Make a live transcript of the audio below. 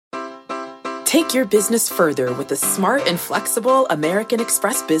Take your business further with the smart and flexible American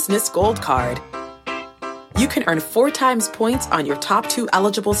Express Business Gold Card. You can earn 4 times points on your top 2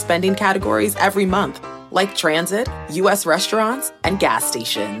 eligible spending categories every month, like transit, U.S. restaurants, and gas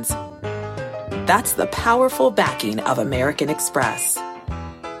stations. That's the powerful backing of American Express.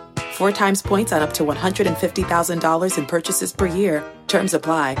 4 times points on up to $150,000 in purchases per year. Terms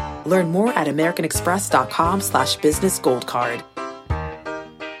apply. Learn more at americanexpress.com/businessgoldcard.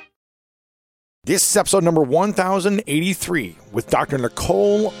 This is episode number 1083 with Dr.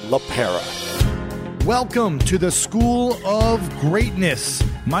 Nicole LePera. Welcome to the School of Greatness.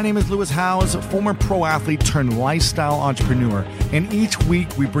 My name is Lewis Howes, former pro athlete turned lifestyle entrepreneur, and each week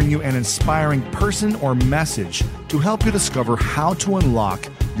we bring you an inspiring person or message to help you discover how to unlock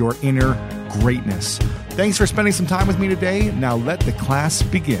your inner greatness. Thanks for spending some time with me today. Now let the class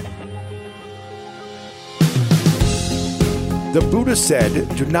begin. The Buddha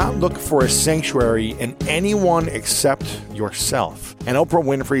said, do not look for a sanctuary in anyone except yourself. And Oprah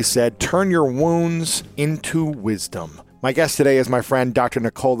Winfrey said, turn your wounds into wisdom. My guest today is my friend, Dr.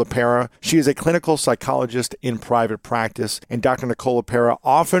 Nicole LePera. She is a clinical psychologist in private practice, and Dr. Nicole LePera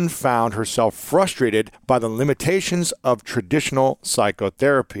often found herself frustrated by the limitations of traditional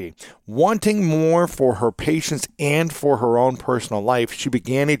psychotherapy. Wanting more for her patients and for her own personal life, she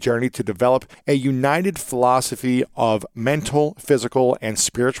began a journey to develop a united philosophy of mental, physical, and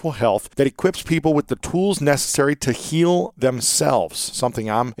spiritual health that equips people with the tools necessary to heal themselves, something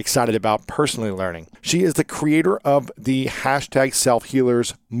I'm excited about personally learning. She is the creator of the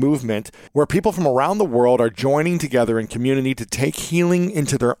 #SelfHealers movement, where people from around the world are joining together in community to take healing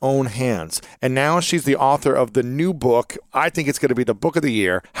into their own hands. And now she's the author of the new book. I think it's going to be the book of the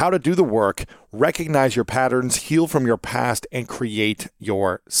year, How to Do the Work, Recognize Your Patterns, Heal from Your Past, and Create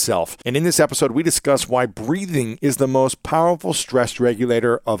Yourself. And in this episode, we discuss why breathing is the most powerful stress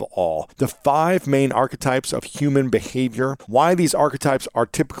regulator of all, the 5 main archetypes of human behavior, why these archetypes are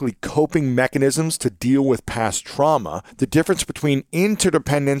typically coping mechanisms to deal with past trauma, the difference between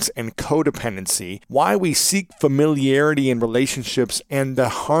interdependence and codependency, why we seek familiarity in relationships and the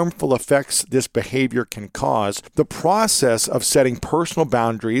harmful effects this behavior can cause, the process of setting personal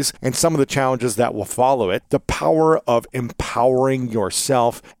boundaries and some of the challenges that will follow it, the power of empowering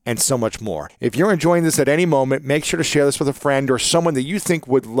yourself, and so much more. If you're enjoying this at any moment, make sure to share this with a friend or someone that you think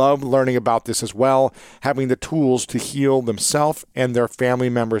would love learning about this as well, having the tools to heal themselves and their family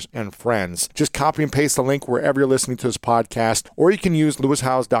members and friends. Just copy and paste the link wherever you're listening to this podcast, or you can use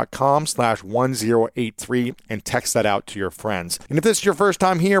lewishowes.com/1083 and text that out to your friends. And if this is your first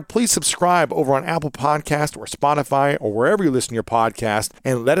time here, please subscribe over on Apple Podcast or Spotify or wherever you listen to your podcast,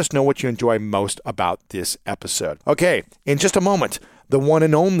 and let us know what you enjoy most about this episode. Okay, in just a moment, the one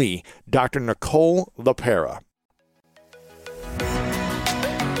and only Dr. Nicole LePera.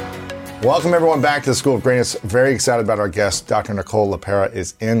 Welcome everyone back to the School of Greatness. Very excited about our guest. Dr. Nicole LePera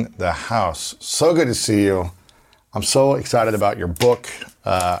is in the house. So good to see you. I'm so excited about your book,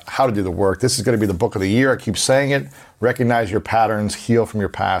 How to Do the Work. This is going to be the book of the year. I keep saying it. Recognize your patterns, heal from your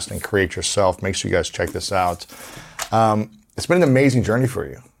past, and create yourself. Make sure you guys check this out. It's been an amazing journey for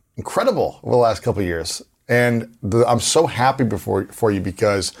you. Incredible over the last couple of years. And I'm so happy for you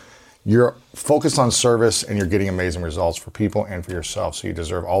because you're focused on service and you're getting amazing results for people and for yourself. So you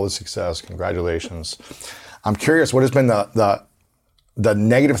deserve all the success. Congratulations. I'm curious, what has been the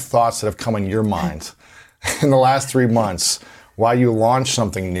negative thoughts that have come in your mind in the last 3 months while you launch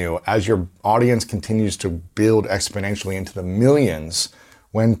something new as your audience continues to build exponentially into the millions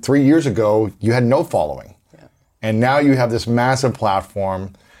when 3 years ago you had no following? Yeah. And now you have this massive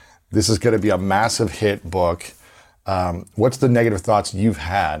platform. This is going to be a massive hit book. What's the negative thoughts you've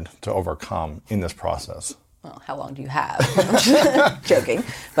had to overcome in this process? Well, how long do you have? I'm just joking,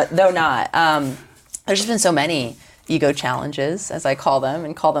 but though not. There's just been so many ego challenges, as I call them,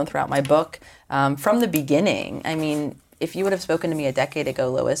 and call them throughout my book. From the beginning, I mean, if you would have spoken to me a decade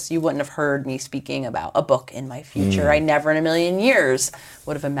ago, Lewis, you wouldn't have heard me speaking about a book in my future. I never in a million years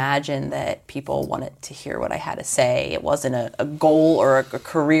would have imagined that people wanted to hear what I had to say. It wasn't a goal or a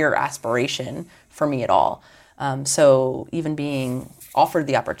career aspiration for me at all. So even being offered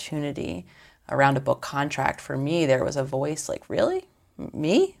the opportunity around a book contract, for me, there was a voice like, really?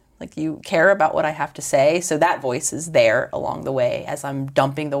 Me? Like, you care about what I have to say? So that voice is there along the way as I'm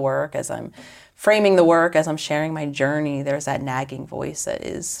dumping the work, as I'm framing the work, as I'm sharing my journey. There's that nagging voice that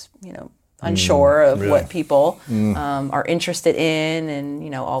is, unsure of what people are interested in,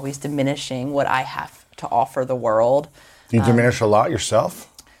 and, always diminishing what I have to offer the world. Do you diminish a lot yourself?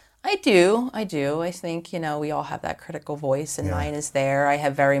 I do. I think, we all have that critical voice, and mine is there. I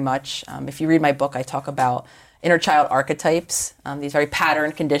have very much, if you read my book, I talk about inner child archetypes, these very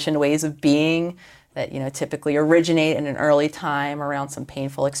pattern conditioned ways of being that, typically originate in an early time around some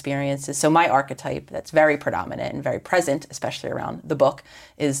painful experiences. So my archetype that's very predominant and very present, especially around the book,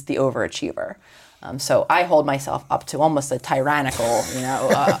 is the overachiever. So I hold myself up to almost a tyrannical,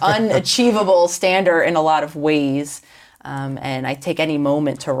 unachievable standard in a lot of ways. And I take any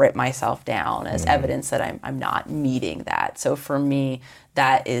moment to rip myself down as evidence that I'm not meeting that. So for me,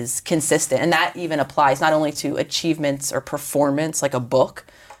 that is consistent. And that even applies not only to achievements or performance like a book.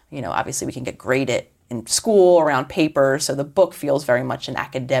 Obviously we can get graded in school around papers, so the book feels very much an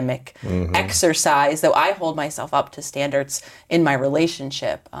academic exercise, though I hold myself up to standards in my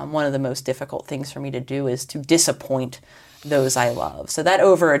relationship. One of the most difficult things for me to do is to disappoint those I love. So that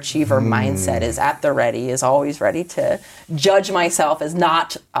overachiever mindset is at the ready, is always ready to judge myself as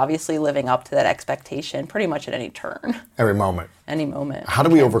not obviously living up to that expectation pretty much at any turn. Every moment. Any moment. How do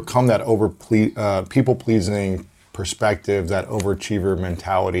we overcome that people-pleasing perspective, that overachiever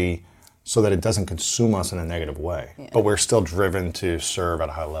mentality, so that it doesn't consume us in a negative way, but we're still driven to serve at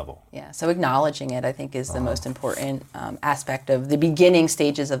a high level? Yeah, so acknowledging it, I think, is the most important aspect of the beginning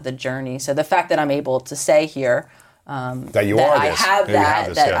stages of the journey. So the fact that I'm able to say here that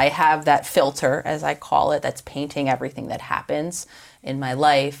I have that filter, as I call it, that's painting everything that happens in my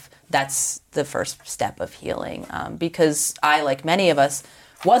life, that's the first step of healing. Because I, like many of us,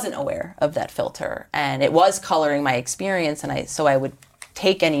 wasn't aware of that filter, and it was coloring my experience, and so I would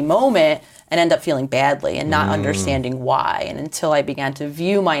take any moment and end up feeling badly and not understanding why. And until I began to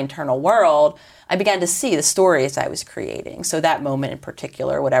view my internal world, I began to see the stories I was creating. So that moment in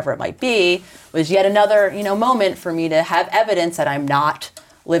particular, whatever it might be, was yet another, moment for me to have evidence that I'm not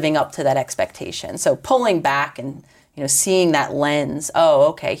living up to that expectation. So pulling back and, seeing that lens, oh,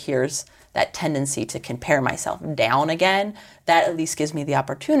 okay, here's that tendency to compare myself down again, that at least gives me the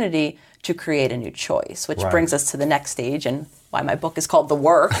opportunity to create a new choice, which brings us to the next stage and why my book is called The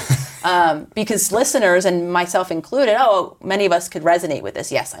Work. Because listeners, and myself included, many of us could resonate with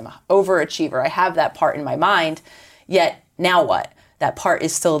this. Yes, I'm an overachiever. I have that part in my mind. Yet, now what? That part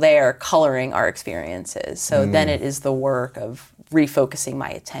is still there coloring our experiences. So then it is the work of refocusing my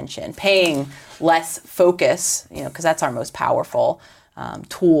attention, paying less focus, because that's our most powerful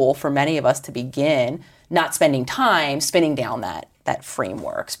tool for many of us to begin, not spending time spinning down that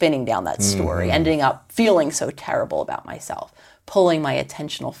framework, spinning down that story, ending up feeling so terrible about myself. Pulling my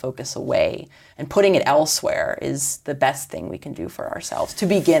attentional focus away and putting it elsewhere is the best thing we can do for ourselves to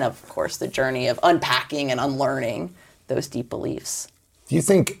begin, of course, the journey of unpacking and unlearning those deep beliefs. Do you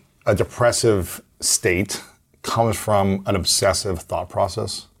think a depressive state comes from an obsessive thought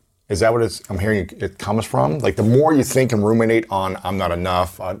process? Is that what I'm hearing it comes from? Like the more you think and ruminate on, I'm not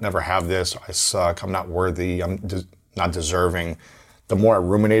enough, I never have this, I suck, I'm not worthy, I'm not deserving, the more I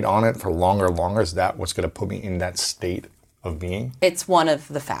ruminate on it for longer and longer, is that what's going to put me in that state of being? It's one of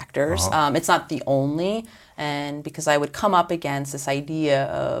the factors. It's not the only. And because I would come up against this idea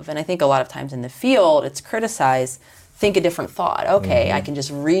of, and I think a lot of times in the field, it's criticized, think a different thought. Okay, I can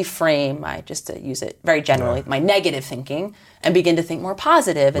just reframe, just to use it very generally, my negative thinking and begin to think more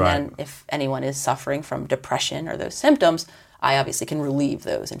positive. And then if anyone is suffering from depression or those symptoms, I obviously can relieve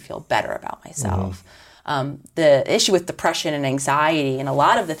those and feel better about myself. The issue with depression and anxiety and a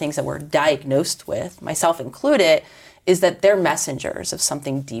lot of the things that we're diagnosed with, myself included, is that they're messengers of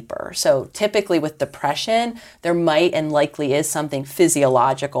something deeper. So typically with depression, there might and likely is something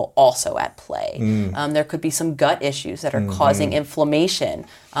physiological also at play. There could be some gut issues that are causing inflammation,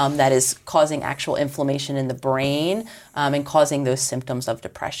 that is causing actual inflammation in the brain and causing those symptoms of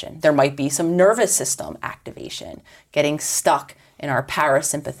depression. There might be some nervous system activation, getting stuck in our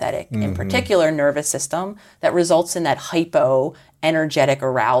parasympathetic, in particular, nervous system that results in that hypo-energetic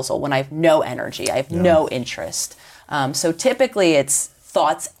arousal when I have no energy, I have no interest. So typically it's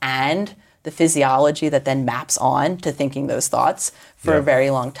thoughts and the physiology that then maps on to thinking those thoughts for a very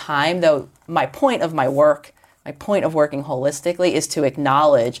long time. Though my point of my work, my point of working holistically is to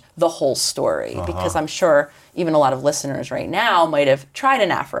acknowledge the whole story. Because I'm sure even a lot of listeners right now might have tried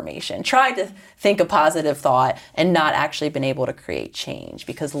an affirmation, tried to think a positive thought and not actually been able to create change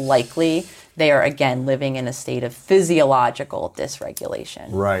because likely they are, again, living in a state of physiological dysregulation.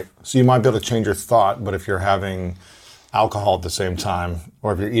 Right. So you might be able to change your thought, but if you're having alcohol at the same time,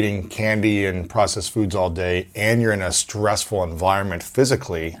 or if you're eating candy and processed foods all day and you're in a stressful environment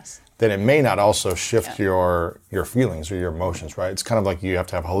physically, then it may not also shift your feelings or your emotions, right? It's kind of like you have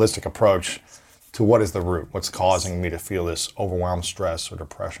to have a holistic approach to what is the root, what's causing me to feel this overwhelmed stress or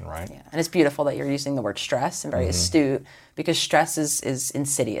depression, right? Yeah, and it's beautiful that you're using the word stress and very astute because stress is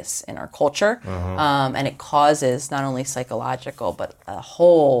insidious in our culture, and it causes not only psychological but a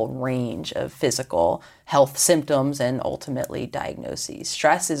whole range of physical health symptoms and ultimately diagnoses.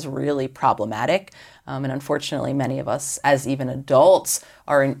 Stress is really problematic, and unfortunately many of us as even adults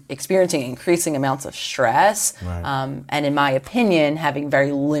are experiencing increasing amounts of stress, and in my opinion having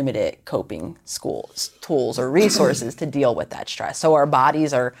very limited coping tools or resources to deal with that stress. So our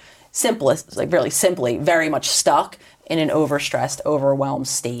bodies are really simply very much stuck in an overstressed, overwhelmed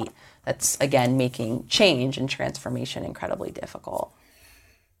state that's, again, making change and transformation incredibly difficult.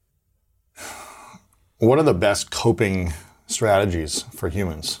 What are the best coping strategies for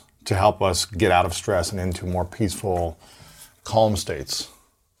humans to help us get out of stress and into more peaceful, calm states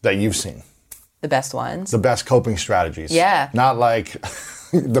that you've seen? The best ones? The best coping strategies. Yeah. Not like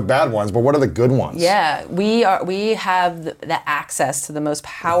the bad ones, but what are the good ones? Yeah, we have the access to the most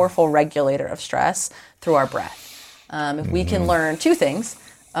powerful regulator of stress through our breath. If we can learn two things,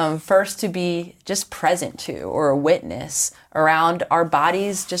 first to be just present to or a witness around our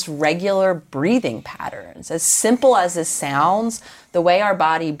body's just regular breathing patterns. As simple as this sounds, the way our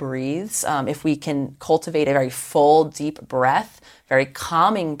body breathes, if we can cultivate a very full, deep breath, very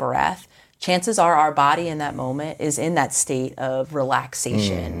calming breath, chances are our body in that moment is in that state of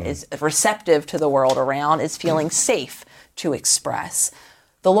relaxation, is receptive to the world around, is feeling safe to express.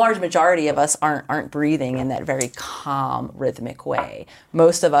 The large majority of us aren't breathing in that very calm, rhythmic way.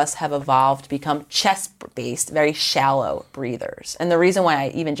 Most of us have evolved to become chest-based, very shallow breathers. And the reason why I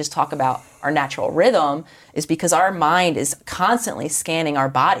even just talk about our natural rhythm is because our mind is constantly scanning our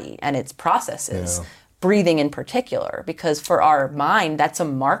body and its processes. Yeah. Breathing in particular, because for our mind, that's a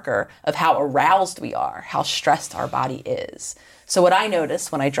marker of how aroused we are, how stressed our body is. So what I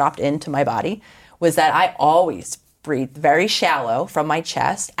noticed when I dropped into my body was that I always breathed very shallow from my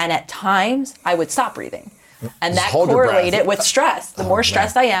chest, and at times I would stop breathing. And that correlated with stress. The more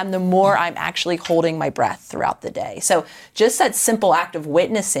stressed I am, the more I'm actually holding my breath throughout the day. So just that simple act of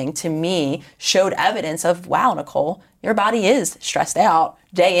witnessing to me showed evidence of, wow, Nicole, your body is stressed out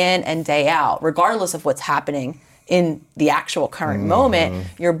day in and day out, regardless of what's happening in the actual current moment.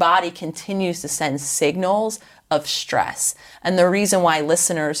 Your body continues to send signals of stress. And the reason why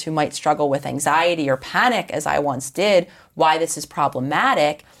listeners who might struggle with anxiety or panic, as I once did, why this is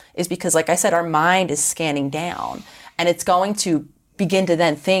problematic is because, like I said, our mind is scanning down, and it's going to begin to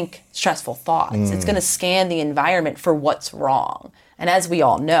then think stressful thoughts. It's going to scan the environment for what's wrong. And as we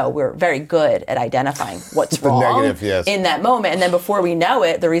all know, we're very good at identifying what's wrong negative, yes. in that moment. And then before we know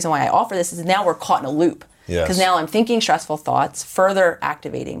it, the reason why I offer this is now we're caught in a loop. Because now I'm thinking stressful thoughts, further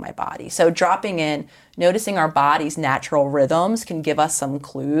activating my body. So dropping in, noticing our body's natural rhythms can give us some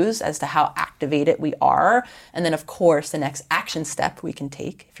clues as to how activated we are. And then, of course, the next action step we can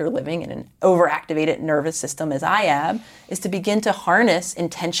take, if you're living in an overactivated nervous system as I am, is to begin to harness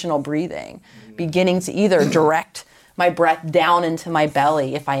intentional breathing, beginning to either direct my breath down into my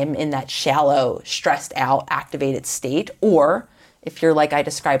belly if I am in that shallow, stressed out, activated state, or if you're, like I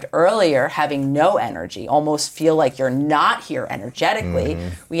described earlier, having no energy, almost feel like you're not here energetically,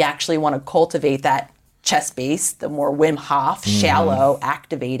 we actually want to cultivate that chest base, the more Wim Hof, shallow,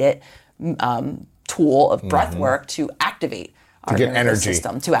 activated tool of breath work to activate our nervous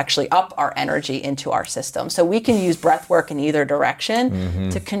system, to actually up our energy into our system. So we can use breath work in either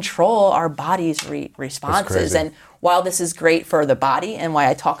direction to control our body's responses. And while this is great for the body, and why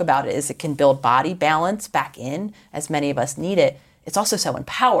I talk about it is it can build body balance back in, as many of us need it, it's also so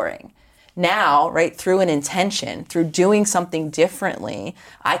empowering. Now, right, through an intention, through doing something differently,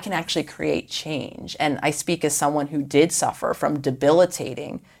 I can actually create change. And I speak as someone who did suffer from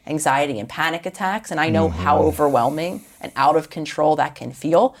debilitating anxiety and panic attacks, and I know how overwhelming and out of control that can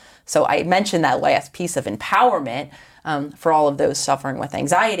feel. So I mentioned that last piece of empowerment for all of those suffering with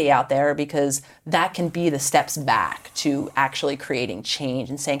anxiety out there, because that can be the steps back to actually creating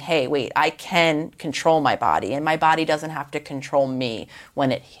change and saying, hey, wait, I can control my body, and my body doesn't have to control me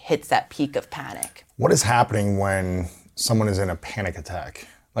when it hits that peak of panic. What is happening when someone is in a panic attack?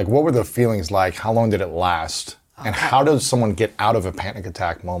 Like, what were the feelings like? How long did it last? And how does someone get out of a panic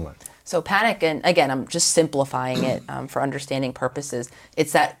attack moment? So panic, and again, I'm just simplifying it for understanding purposes,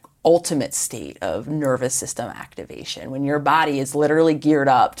 it's that ultimate state of nervous system activation when your body is literally geared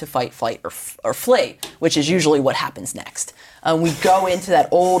up to fight, flight, or flee, which is usually what happens next. We go into that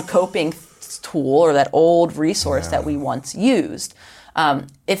old coping tool or that old resource that we once used.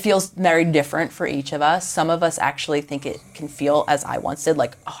 It feels very different for each of us. Some of us actually think it can feel, as I once did,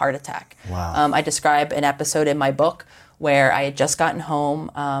 like a heart attack. Wow. I describe an episode in my book where I had just gotten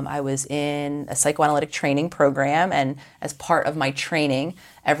home. I was in a psychoanalytic training program, and as part of my training,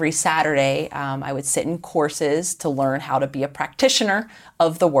 every Saturday I would sit in courses to learn how to be a practitioner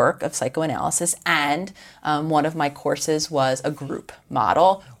of the work of psychoanalysis. And one of my courses was a group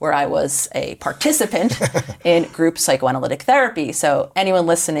model where I was a participant in group psychoanalytic therapy. So anyone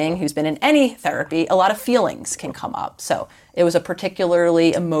listening who's been in any therapy, a lot of feelings can come up. So it was a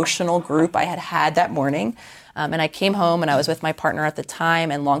particularly emotional group I had that morning. And I came home and I was with my partner at the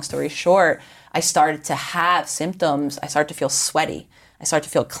time. And long story short, I started to have symptoms. I started to feel sweaty. I started to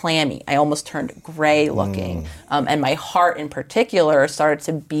feel clammy. I almost turned gray looking. And my heart in particular started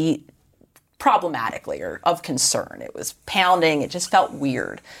to beat problematically or of concern. It was pounding. It just felt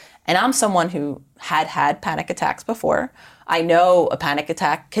weird. And I'm someone who had panic attacks before. I know a panic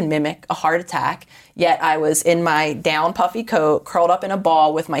attack can mimic a heart attack, yet I was in my down puffy coat, curled up in a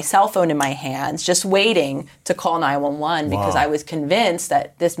ball with my cell phone in my hands, just waiting to call 911 because I was convinced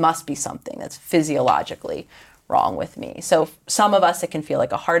that this must be something that's physiologically wrong with me. So some of us, it can feel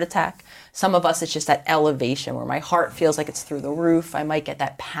like a heart attack. Some of us, it's just that elevation where my heart feels like it's through the roof. I might get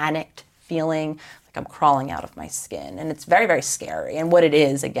that panicked feeling like I'm crawling out of my skin. And it's very, very scary. And what it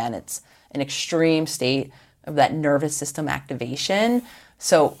is, again, it's an extreme state of that nervous system activation.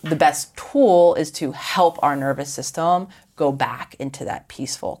 So the best tool is to help our nervous system go back into that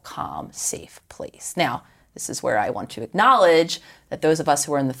peaceful, calm, safe place. Now, this is where I want to acknowledge that those of us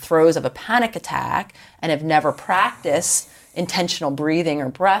who are in the throes of a panic attack and have never practiced intentional breathing or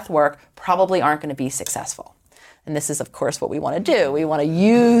breath work probably aren't going to be successful. And this is, of course, what we want to do. We want to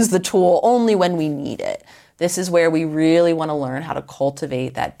use the tool only when we need it. This is where we really want to learn how to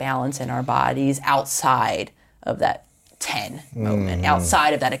cultivate that balance in our bodies outside of that 10 moment,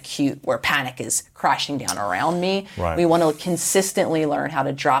 outside of that acute where panic is crashing down around me. Right. We want to consistently learn how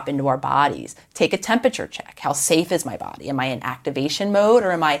to drop into our bodies. Take a temperature check. How safe is my body? Am I in activation mode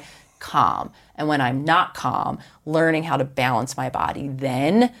or am I calm? And when I'm not calm, learning how to balance my body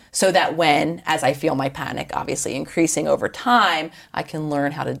then so that when, as I feel my panic obviously increasing over time, I can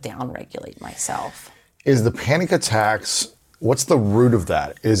learn how to downregulate myself. Is the panic attacks, what's the root of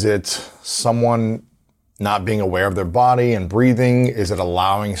that? Is it someone not being aware of their body and breathing? Is it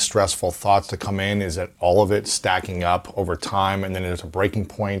allowing stressful thoughts to come in? Is it all of it stacking up over time and then there's a breaking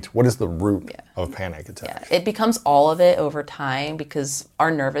point? What is the root of panic attacks? It becomes all of it over time because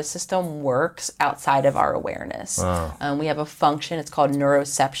our nervous system works outside of our awareness. We have a function, it's called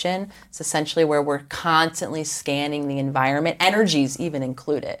neuroception. It's essentially where we're constantly scanning the environment, energies even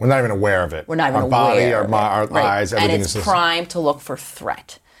included. We're not even aware of it. We're not even our body, aware our eyes, everything and it's is primed to look for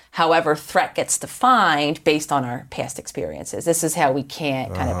threat. However, threat gets defined based on our past experiences. This is how we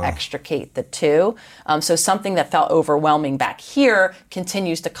can't kind of extricate the two. So something that felt overwhelming back here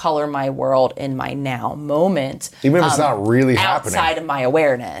continues to color my world in my now moment. Even if it's not really happening. Outside of my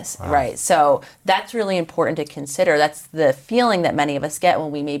awareness, right? So that's really important to consider. That's the feeling that many of us get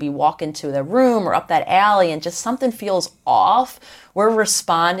when we maybe walk into the room or up that alley and just something feels off. We're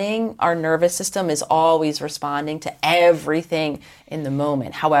responding, our nervous system is always responding to everything in the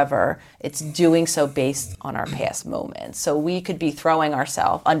moment. However, it's doing so based on our past moments. So we could be throwing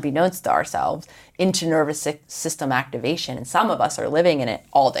ourselves, unbeknownst to ourselves, into nervous system activation. And some of us are living in it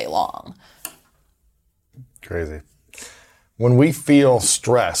all day long. Crazy. When we feel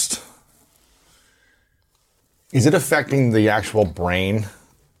stressed, is it affecting the actual brain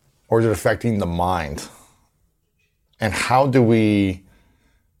or is it affecting the mind? And how do we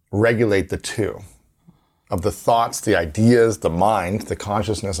regulate the two? Of the thoughts, the ideas, the mind, the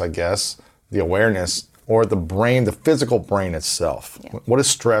consciousness, I guess, the awareness, or the brain, the physical brain itself? Yeah. What is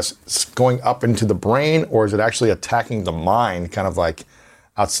stress? It's going up into the brain, or is it actually attacking the mind, kind of like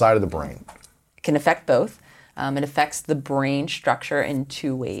outside of the brain? It can affect both. It affects the brain structure in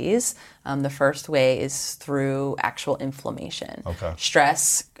two ways. The first way is through actual inflammation. Okay.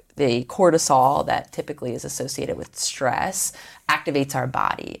 Stress, the cortisol that typically is associated with stress, activates our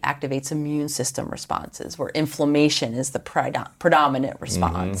body, activates immune system responses, where inflammation is the predominant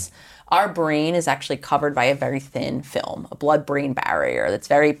response. Our brain is actually covered by a very thin film, a blood-brain barrier that's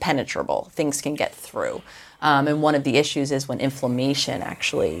very penetrable. Things can get through. And one of the issues is when inflammation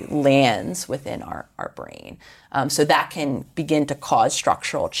actually lands within our brain. So that can begin to cause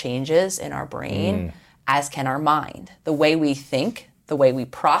structural changes in our brain, as can our mind. The way we think, the way we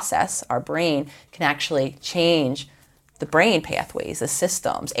process our brain can actually change the brain pathways, the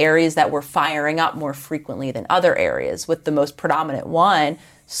systems, areas that we're firing up more frequently than other areas. With the most predominant one,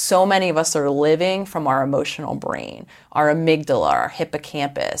 so many of us are living from our emotional brain, our amygdala, our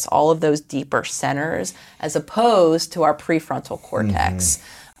hippocampus, all of those deeper centers, as opposed to our prefrontal cortex.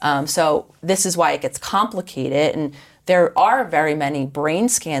 So this is why it gets complicated. And there are very many brain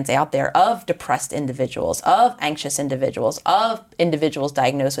scans out there of depressed individuals, of anxious individuals, of individuals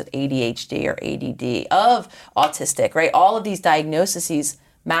diagnosed with ADHD or ADD, of autistic, right? All of these diagnoses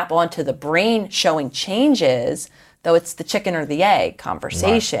map onto the brain showing changes, though it's the chicken or the egg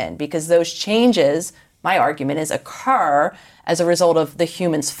conversation, because those changes, my argument is, occur as a result of the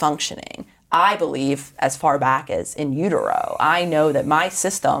human's functioning. I believe as far back as in utero. I know that my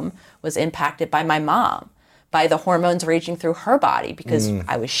system was impacted by my mom, by the hormones raging through her body, because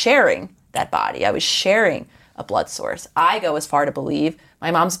I was sharing that body. I was sharing a blood source. I go as far to believe my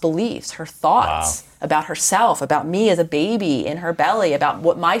mom's beliefs, her thoughts about herself, about me as a baby in her belly, about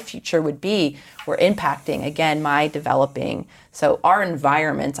what my future would be, were impacting, again, my developing. So our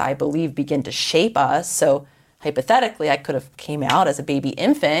environments, I believe, begin to shape us. So hypothetically, I could have came out as a baby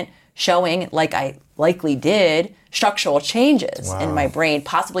infant showing, like I likely did, structural changes in my brain,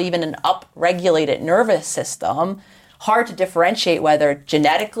 possibly even an upregulated nervous system. Hard to differentiate whether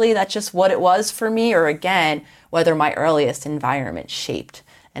genetically that's just what it was for me, or again, whether my earliest environment shaped.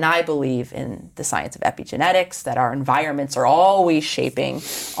 And I believe in the science of epigenetics, that our environments are always shaping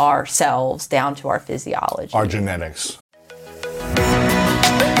ourselves down to our physiology. Our genetics.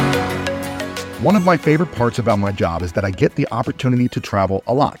 One of my favorite parts about my job is that I get the opportunity to travel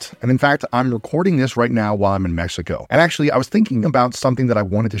a lot. And in fact, I'm recording this right now while I'm in Mexico. And actually, I was thinking about something that I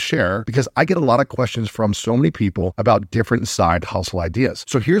wanted to share because I get a lot of questions from so many people about different side hustle ideas.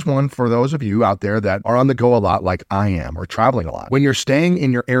 So here's one for those of you out there that are on the go a lot like I am, or traveling a lot. When you're staying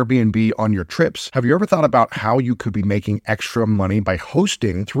in your Airbnb on your trips, have you ever thought about how you could be making extra money by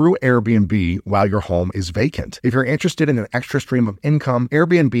hosting through Airbnb while your home is vacant? If you're interested in an extra stream of income,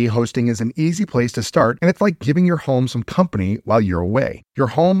 Airbnb hosting is an easy place to start, and it's like giving your home some company while you're away. Your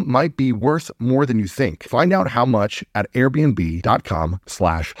home might be worth more than you think. Find out how much at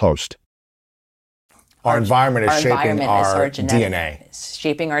airbnb.com/host. Our environment is shaping our DNA. It's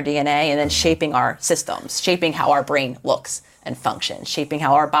shaping our DNA, and then shaping our systems, shaping how our brain looks and functions, shaping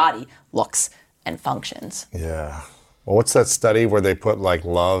how our body looks and functions. Yeah. Well, what's that study where they put like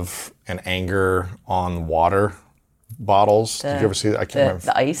love and anger on water bottles? Did you ever see that? I can't remember.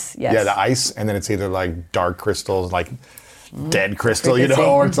 The ice, yes. Yeah, the ice, and then it's either like dark crystals, like dead crystal,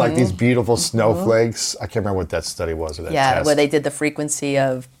 or it's like these beautiful snowflakes. I can't remember what that study was, or that test. Where they did the frequency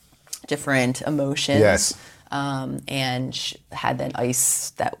of different emotions. Yes. And had then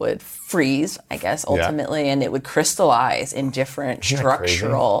ice that would freeze, I guess, ultimately, and it would crystallize in different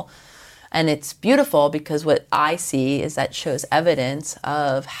structural. And it's beautiful because what I see is that shows evidence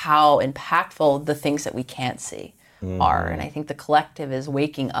of how impactful the things that we can't see are. And I think the collective is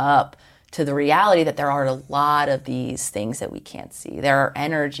waking up to the reality that there are a lot of these things that we can't see. There are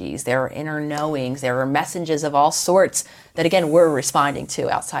energies, there are inner knowings, there are messages of all sorts that, again, we're responding to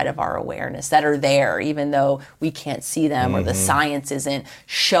outside of our awareness, that are there, even though we can't see them or the science isn't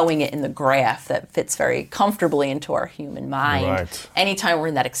showing it in the graph that fits very comfortably into our human mind. Right. Anytime we're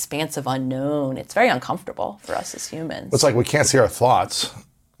in that expansive unknown, it's very uncomfortable for us as humans. It's like we can't see our thoughts,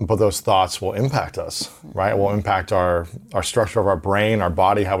 but those thoughts will impact us, right? It will impact our structure of our brain, our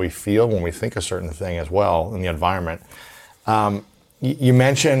body, how we feel when we think a certain thing as well in the environment. You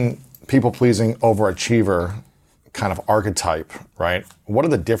mentioned people-pleasing overachiever kind of archetype, right? What are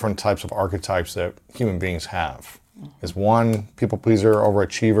the different types of archetypes that human beings have? Is one people-pleaser,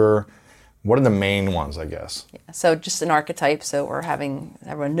 overachiever? What are the main ones, I guess? Yeah, so just an archetype, so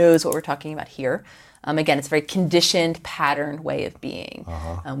everyone knows what we're talking about here. Again, it's a very conditioned, patterned way of being.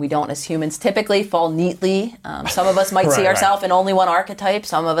 We don't, as humans, typically fall neatly. Some of us might see ourselves in only one archetype.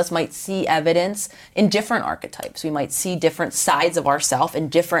 Some of us might see evidence in different archetypes. We might see different sides of ourselves in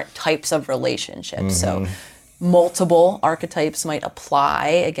different types of relationships. So multiple archetypes might apply.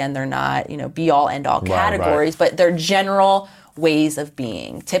 Again, they're not, be-all, end-all categories, but they're general ways of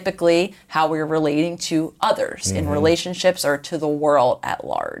being. Typically, how we're relating to others in relationships or to the world at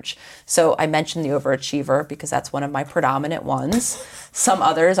large. So I mentioned the overachiever because that's one of my predominant ones. Some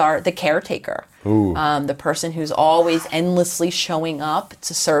others are the caretaker, the person who's always endlessly showing up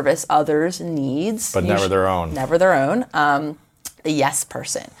to service others' needs. But never their own. Never their own. The yes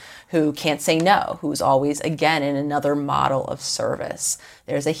person, who can't say no, who's always, again, in another model of service.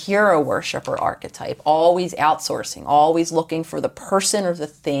 There's a hero worshiper archetype, always outsourcing, always looking for the person or the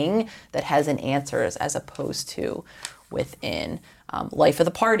thing that has an answer as opposed to within. Life of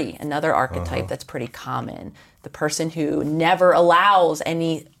the party, another archetype that's pretty common. The person who never allows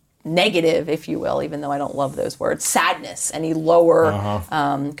any negative, if you will, even though I don't love those words, sadness, any lower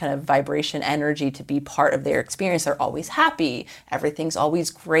kind of vibration energy to be part of their experience. They're always happy. Everything's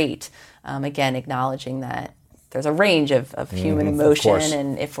always great. Again, acknowledging that there's a range of human emotion,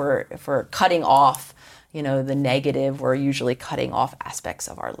 and if we're cutting off, the negative, we're usually cutting off aspects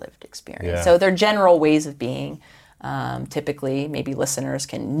of our lived experience. Yeah. So they're general ways of being. Typically, maybe listeners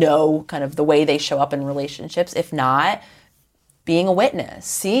can know kind of the way they show up in relationships. If not, being a witness,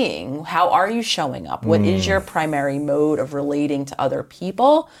 seeing how are you showing up? What is your primary mode of relating to other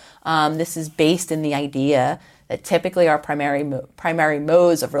people? This is based in the idea that typically our primary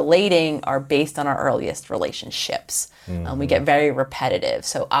modes of relating are based on our earliest relationships. We get very repetitive.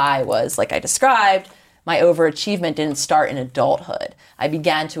 So I was, like I described, my overachievement didn't start in adulthood. I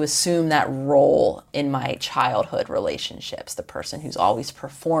began to assume that role in my childhood relationships, the person who's always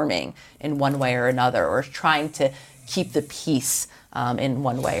performing in one way or another, or trying to keep the peace in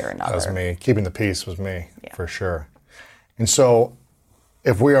one way or another. That was me. Keeping the peace was me, for sure. And so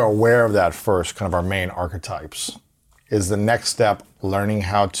if we are aware of that first, kind of our main archetypes, is the next step learning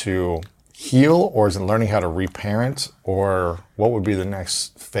how to heal, or is it learning how to reparent, or what would be the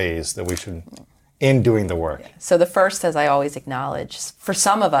next phase that we should in doing the work? So the first, as I always acknowledge, for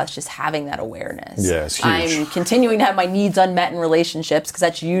some of us, just having that awareness. Yeah, it's huge. I'm continuing to have my needs unmet in relationships because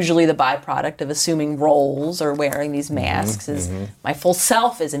that's usually the byproduct of assuming roles or wearing these masks is my full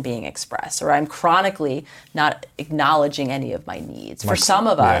self isn't being expressed, or I'm chronically not acknowledging any of my needs. For some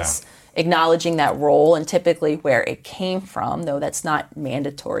of us, acknowledging that role and typically where it came from, though that's not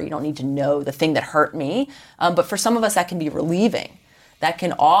mandatory. You don't need to know the thing that hurt me. But for some of us, that can be relieving. That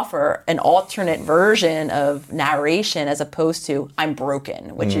can offer an alternate version of narration as opposed to I'm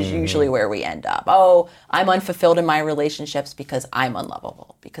broken, which is usually where we end up. Oh, I'm unfulfilled in my relationships because I'm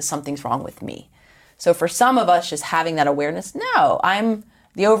unlovable, because something's wrong with me. So for some of us, just having that awareness, no, I'm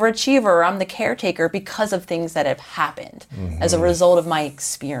the overachiever, I'm the caretaker because of things that have happened as a result of my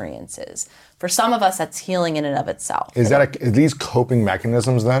experiences. For some of us, that's healing in and of itself. Is these coping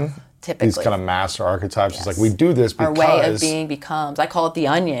mechanisms then? Typically. These kind of master archetypes. Yes. It's like we do this because our way of being becomes, I call it the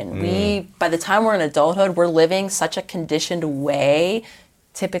onion. By the time we're in adulthood, we're living such a conditioned way,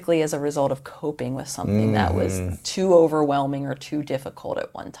 typically as a result of coping with something that was too overwhelming or too difficult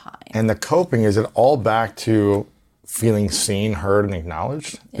at one time. And the coping, is it all back to feeling seen, heard, and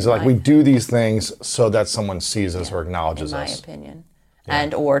acknowledged? Is it like we do these things so that someone sees us or acknowledges us? In my opinion. Yeah.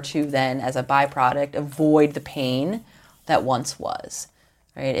 And or to then, as a byproduct, avoid the pain that once was.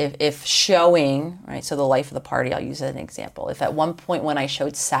 Right? If showing, right, so the life of the party, I'll use as an example. If at one point when I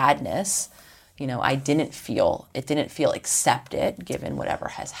showed sadness, I didn't feel accepted given whatever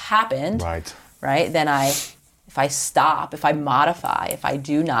has happened, right? Then if I stop, if I modify, if I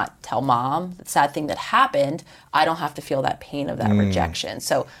do not tell mom the sad thing that happened, I don't have to feel that pain of that rejection.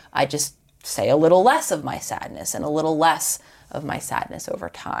 So I just say a little less of my sadness and a little less of my sadness over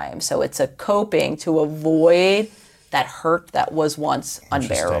time. So it's a coping to avoid that hurt that was once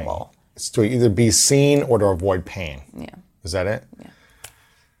unbearable. It's to either be seen or to avoid pain. Yeah. Is that it? Yeah.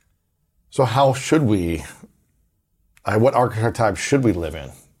 So how should we, what archetype should we live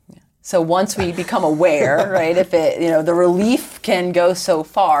in? So once we become aware, right, if it, the relief can go so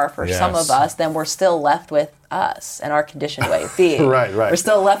far for some of us, then we're still left with us and our conditioned way of being. Right. We're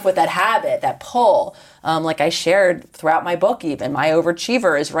still left with that habit, that pull. Like I shared throughout my book even, my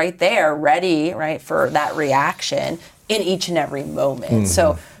overachiever is right there, ready, right, for that reaction in each and every moment.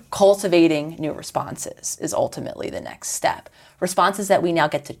 So cultivating new responses is ultimately the next step. Responses that we now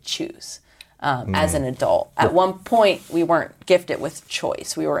get to choose. As an adult. At one point, we weren't gifted with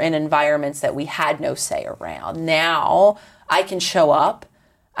choice. We were in environments that we had no say around. Now, I can show up,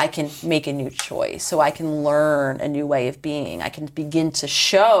 I can make a new choice, so I can learn a new way of being. I can begin to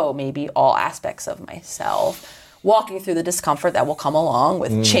show maybe all aspects of myself, walking through the discomfort that will come along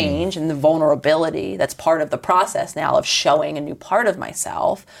with change and the vulnerability that's part of the process now of showing a new part of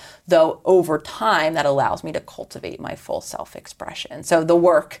myself, though over time, that allows me to cultivate my full self-expression. So the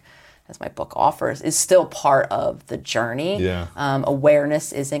work, as my book offers, is still part of the journey. Yeah.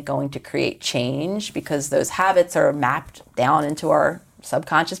 Awareness isn't going to create change because those habits are mapped down into our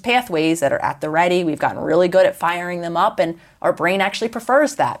subconscious pathways that are at the ready. We've gotten really good at firing them up, and our brain actually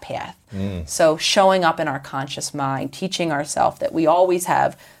prefers that path. So showing up in our conscious mind, teaching ourselves that we always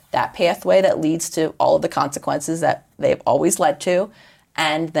have that pathway that leads to all of the consequences that they've always led to.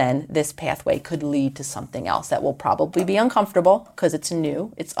 And then this pathway could lead to something else that will probably be uncomfortable because it's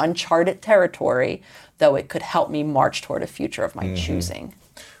new, it's uncharted territory, though it could help me march toward a future of my choosing.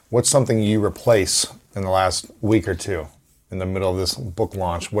 What's something you replace in the last week or two in the middle of this book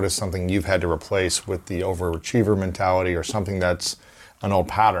launch? What is something you've had to replace with the overachiever mentality, or something that's an old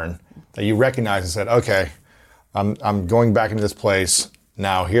pattern that you recognize and said, okay, I'm going back into this place.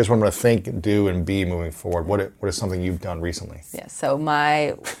 Now, here's what I'm going to think, do, and be moving forward. What is something you've done recently? Yeah, so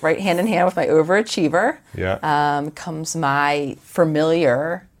my right hand in hand with my overachiever Yeah. comes my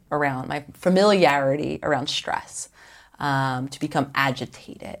familiar around my familiarity around stress, to become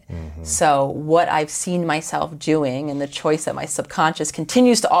agitated. So what I've seen myself doing, and the choice that my subconscious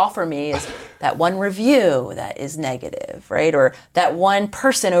continues to offer me, is that one review that is negative, right? Or that one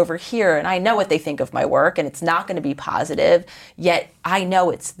person over here, and I know what they think of my work, and it's not going to be positive, yet I know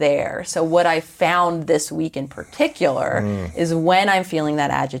it's there. So what I found this week in particular is when I'm feeling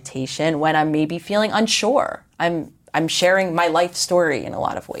that agitation, when I'm maybe feeling unsure, I'm sharing my life story in a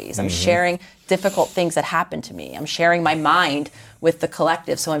lot of ways. I'm sharing difficult things that happen to me. I'm sharing my mind with the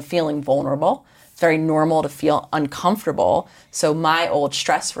collective, so I'm feeling vulnerable. It's very normal to feel uncomfortable. So my old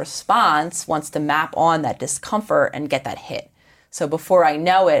stress response wants to map on that discomfort and get that hit. So before I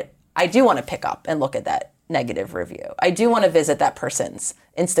know it, I do want to pick up and look at that negative review. I do want to visit that person's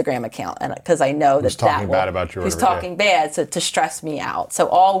Instagram account, and because I know who's talking bad about you. Who's talking bad, so to stress me out. So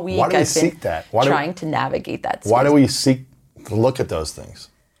all week I've been trying to navigate that space. Why do we seek to look at those things?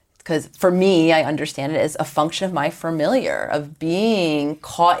 Because for me, I understand it as a function of my familiar, of being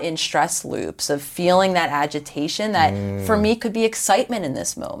caught in stress loops, of feeling that agitation that for me could be excitement in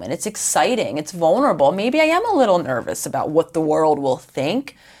this moment. It's exciting, it's vulnerable. Maybe I am a little nervous about what the world will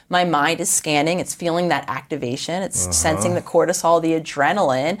think. My mind is scanning, it's feeling that activation, it's sensing the cortisol, the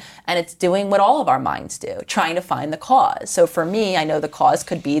adrenaline, and it's doing what all of our minds do, trying to find the cause. So for me, I know the cause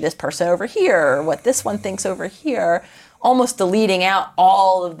could be this person over here, or what this one thinks over here, almost deleting out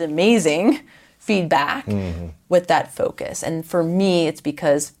all of the amazing feedback with that focus. And for me, it's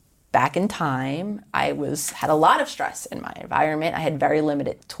because back in time, I had a lot of stress in my environment. I had very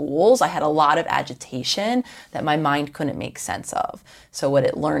limited tools. I had a lot of agitation that my mind couldn't make sense of. So what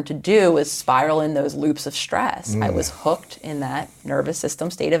it learned to do was spiral in those loops of stress. I was hooked in that nervous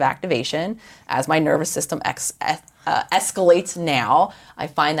system state of activation. As my nervous system escalates now, I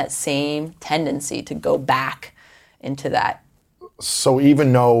find that same tendency to go back into that. So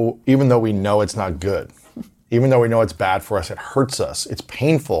even though we know it's not good, even though we know it's bad for us, it hurts us, it's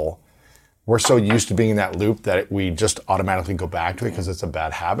painful, we're so used to being in that loop that we just automatically go back to it because it's a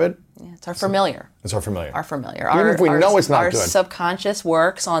bad habit. Yeah, it's our familiar. It's our familiar. Our familiar. Even if we know it's not good. Our subconscious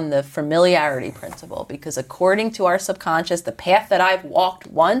works on the familiarity principle, because according to our subconscious, the path that I've walked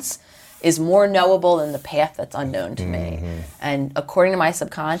once is more knowable than the path that's unknown to me. And according to my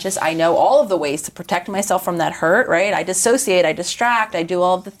subconscious, I know all of the ways to protect myself from that hurt, right? I dissociate, I distract, I do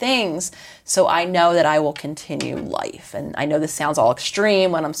all of the things. So I know that I will continue life. And I know this sounds all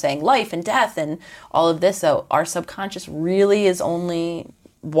extreme when I'm saying life and death and all of this. So our subconscious really is only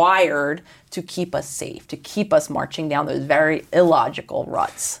wired to keep us safe, to keep us marching down those very illogical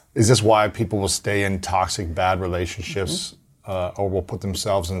ruts. Is this why people will stay in toxic, bad relationships? Or will put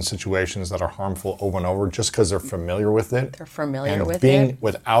themselves in situations that are harmful over and over just because they're familiar with it? They're familiar with it. Being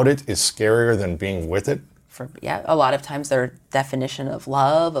without it is scarier than being with it? A lot of times their definition of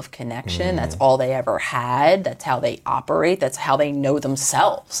love, of connection, that's all they ever had. That's how they operate. That's how they know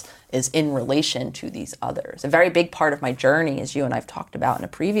themselves, is in relation to these others. A very big part of my journey, as you and I've talked about in a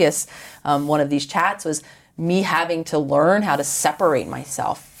previous one of these chats, was me having to learn how to separate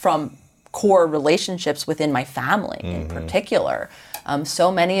myself from core relationships within my family in particular.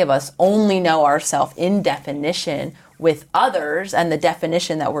 So many of us only know ourselves in definition with others, and the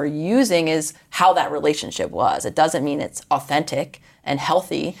definition that we're using is how that relationship was. It doesn't mean it's authentic and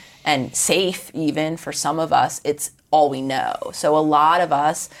healthy and safe. Even for some of us, it's all we know. So a lot of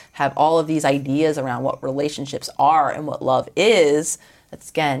us have all of these ideas around what relationships are and what love is. That's,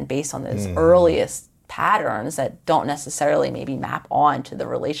 again, based on those earliest patterns that don't necessarily maybe map on to the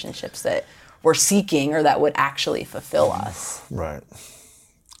relationships that we're seeking or that would actually fulfill us. Right.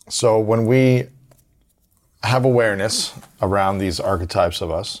 So when we have awareness around these archetypes of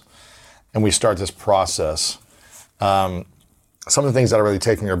us and we start this process, some of the things that I really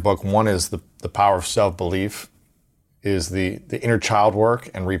take from your book, one is the power of self-belief, is the inner child work,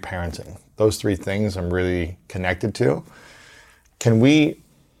 and reparenting. Those three things I'm really connected to.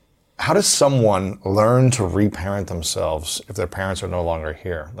 How does someone learn to reparent themselves if their parents are no longer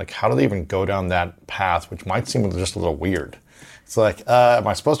here? Like, how do they even go down that path, which might seem just a little weird? It's like, am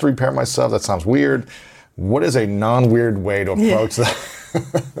I supposed to reparent myself? That sounds weird. What is a non-weird way to approach that?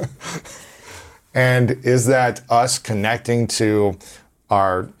 And is that us connecting to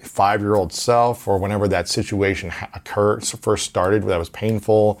our 5-year-old self, or whenever that situation first started, that was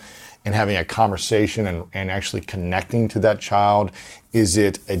painful, and having a conversation and actually connecting to that child? Is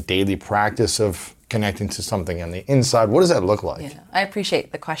it a daily practice of connecting to something on the inside? What does that look like? Yeah, I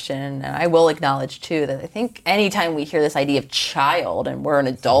appreciate the question, and I will acknowledge too that I think anytime we hear this idea of child and we're an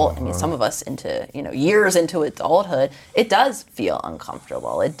adult, I mean, some of us into years into adulthood, it does feel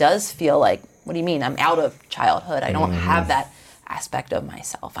uncomfortable. It does feel like, what do you mean? I'm out of childhood. I don't have that aspect of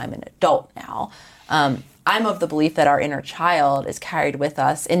myself. I'm an adult now. I'm of the belief that our inner child is carried with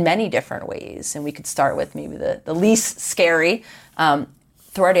us in many different ways. And we could start with maybe the least scary,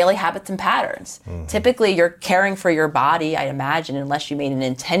 through our daily habits and patterns. Typically, you're caring for your body, I imagine, unless you made an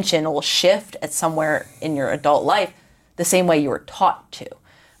intentional shift at somewhere in your adult life, the same way you were taught to.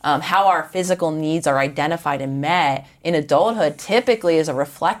 How our physical needs are identified and met in adulthood typically is a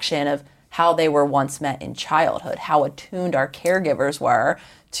reflection of how they were once met in childhood, how attuned our caregivers were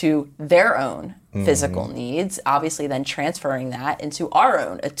to their own physical needs, obviously then transferring that into our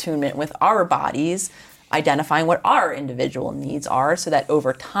own attunement with our bodies, identifying what our individual needs are so that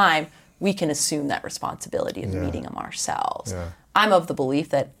over time we can assume that responsibility of meeting them ourselves. I'm of the belief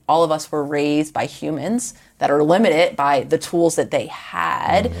that all of us were raised by humans that are limited by the tools that they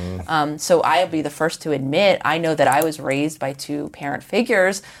had. So I'll be the first to admit, I know that I was raised by two parent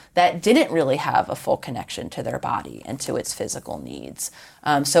figures that didn't really have a full connection to their body and to its physical needs.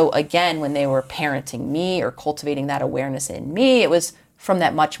 So again, when they were parenting me or cultivating that awareness in me, it was from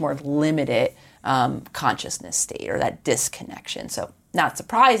that much more limited consciousness state or that disconnection. So not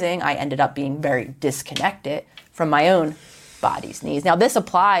surprising, I ended up being very disconnected from my own body's needs. Now this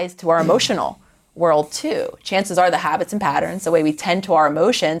applies to our emotional world too. Chances are the habits and patterns, the way we tend to our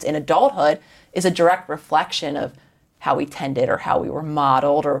emotions in adulthood is a direct reflection of how we tended or how we were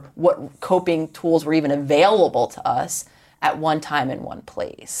modeled or what coping tools were even available to us at one time in one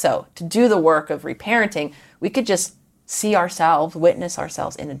place. So to do the work of reparenting, we could just see ourselves, witness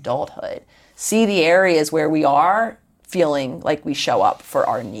ourselves in adulthood, see the areas where we are feeling like we show up for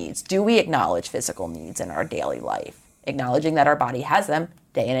our needs. Do we acknowledge physical needs in our daily life? Acknowledging that our body has them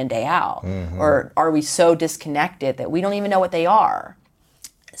day in and day out. Or are we so disconnected that we don't even know what they are?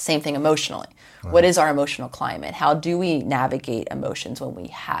 Same thing emotionally. What is our emotional climate? How do we navigate emotions when we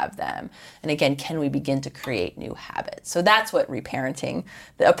have them? And again, can we begin to create new habits? So that's what reparenting,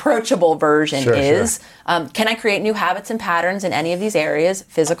 the approachable version is. Can I create new habits and patterns in any of these areas,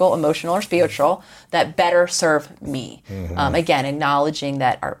 physical, emotional, or spiritual, that better serve me? Again, acknowledging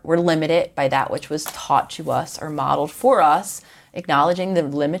that we're limited by that which was taught to us or modeled for us, acknowledging the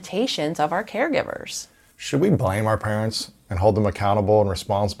limitations of our caregivers. Should we blame our parents and hold them accountable and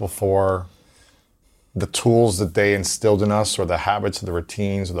responsible for the tools that they instilled in us or the habits or the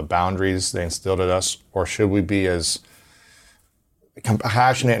routines or the boundaries they instilled in us? Or should we be as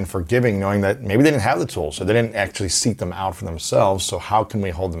compassionate and forgiving knowing that maybe they didn't have the tools or they didn't actually seek them out for themselves? So how can we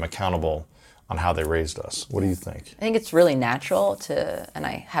hold them accountable on how they raised us? What do you think? I think it's really natural and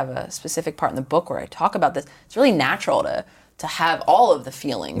I have a specific part in the book where I talk about this, it's really natural to have all of the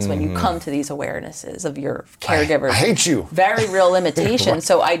feelings when you come to these awarenesses of your caregivers. I hate you. Very real limitations.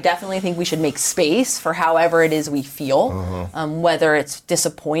 So I definitely think we should make space for however it is we feel, whether it's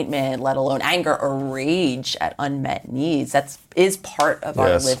disappointment, let alone anger or rage at unmet needs. That is part of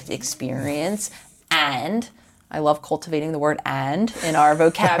our lived experience. And I love cultivating the word "and" in our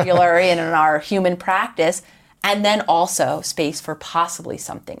vocabulary and in our human practice. And then also space for possibly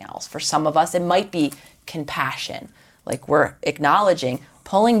something else. For some of us, it might be compassion. Like we're acknowledging,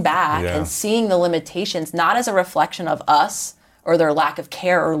 pulling back and seeing the limitations, not as a reflection of us or their lack of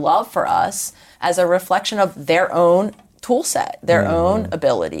care or love for us, as a reflection of their own tool set, their own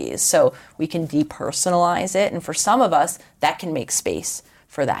abilities. So we can depersonalize it. And for some of us, that can make space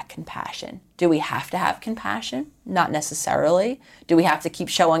for that compassion. Do we have to have compassion? Not necessarily. Do we have to keep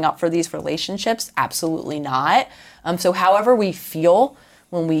showing up for these relationships? Absolutely not. So however we feel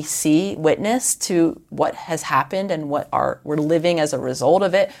when we witness to what has happened and what we're living as a result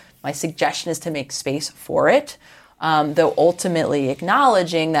of it, my suggestion is to make space for it, though ultimately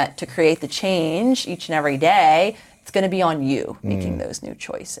acknowledging that to create the change each and every day, it's going to be on you making those new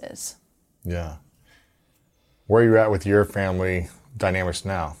choices. Yeah. Where are you at with your family dynamics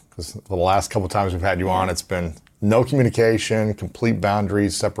now? Because the last couple of times we've had you on, it's been no communication, complete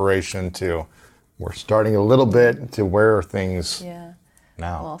boundaries, separation, to we're starting a little bit to where are things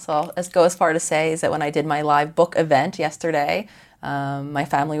now. Well, so I'll go as far to say is that when I did my live book event yesterday, my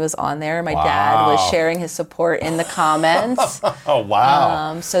family was on there. My dad was sharing his support in the comments. Oh,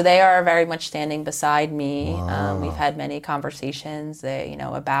 wow. So they are very much standing beside me. We've had many conversations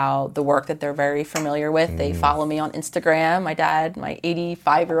about the work that they're very familiar with. They follow me on Instagram. My dad, my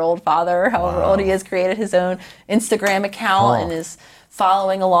 85-year-old father, however old he is, created his own Instagram account and is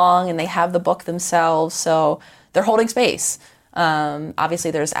following along, and they have the book themselves. So they're holding space. Obviously,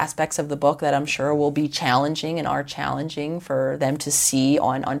 there's aspects of the book that I'm sure will be challenging and are challenging for them to see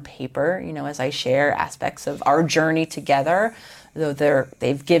on paper, as I share aspects of our journey together, though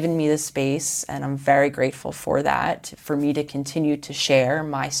they've given me the space, and I'm very grateful for that, for me to continue to share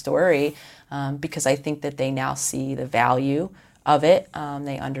my story, because I think that they now see the value of it.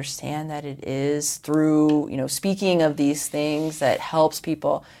 They understand that it is through, speaking of these things that helps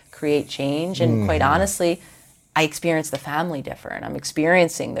people create change. And quite honestly, I experience the family different. I'm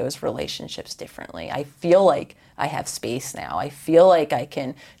experiencing those relationships differently. I feel like I have space now. I feel like I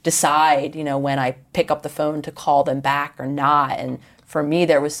can decide, when I pick up the phone to call them back or not. And for me,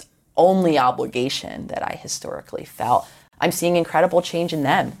 there was only obligation that I historically felt. I'm seeing incredible change in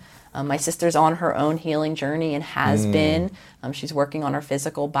them. My sister's on her own healing journey and has been. She's working on her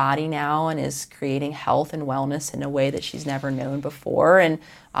physical body now and is creating health and wellness in a way that she's never known before. And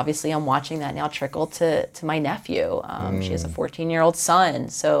obviously I'm watching that now trickle to my nephew. She has a 14-year-old son.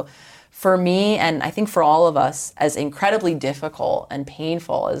 So for me, and I think for all of us, as incredibly difficult and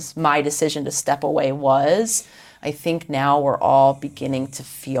painful as my decision to step away was, I think now we're all beginning to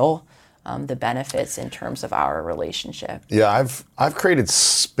feel the benefits in terms of our relationship. Yeah, I've created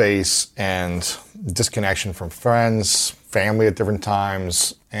space and disconnection from friends, family at different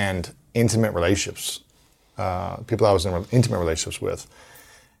times, and intimate relationships, people I was in intimate relationships with,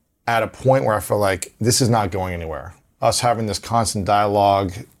 at a point where I feel like this is not going anywhere. Us having this constant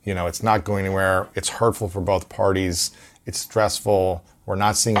dialogue, it's not going anywhere. It's hurtful for both parties. It's stressful. We're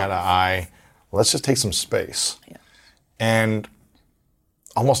not seeing eye to eye. Let's just take some space. Yeah. And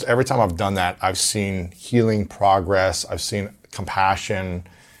almost every time I've done that, I've seen healing progress, I've seen compassion,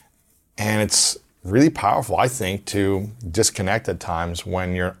 and it's really powerful, I think, to disconnect at times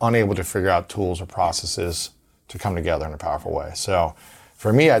when you're unable to figure out tools or processes to come together in a powerful way. So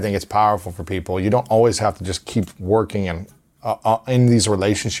for me, I think it's powerful for people. You don't always have to just keep working and in these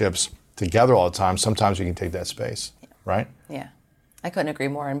relationships together all the time. Sometimes you can take that space, right? Yeah, I couldn't agree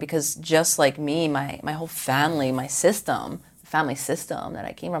more. And because just like me, my whole family, my system, family system that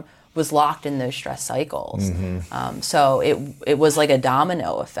I came from was locked in those stress cycles. So it was like a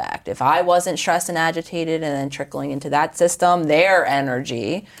domino effect. If I wasn't stressed and agitated and then trickling into that system, their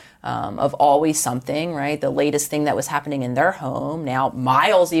energy of always something, right? The latest thing that was happening in their home, now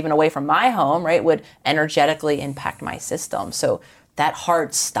miles even away from my home, right, would energetically impact my system. So that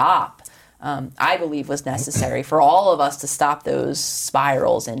hard stop, I believe, was necessary for all of us to stop those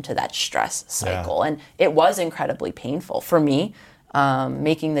spirals into that stress cycle. Yeah. And it was incredibly painful for me,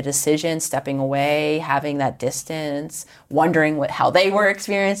 making the decision, stepping away, having that distance, wondering how they were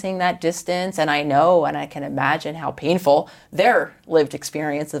experiencing that distance. And I know and I can imagine how painful their lived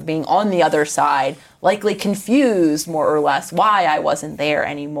experience of being on the other side, likely confused more or less why I wasn't there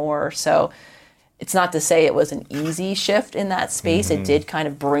anymore. So it's not to say it was an easy shift in that space. It did kind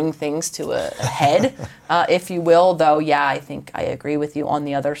of bring things to a head, if you will, though, yeah, I think I agree with you on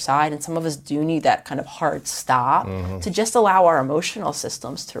the other side. And some of us do need that kind of hard stop to just allow our emotional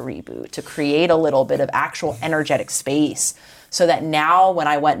systems to reboot, to create a little bit of actual energetic space so that now when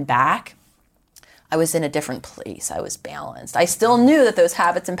I went back, I was in a different place. I was balanced. I still knew that those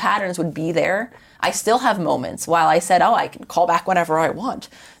habits and patterns would be there. I still have moments while I said, I can call back whenever I want.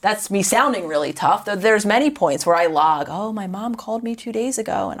 That's me sounding really tough, though there's many points where I log, my mom called me 2 days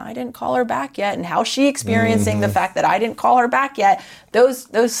ago and I didn't call her back yet. And how's she experiencing the fact that I didn't call her back yet?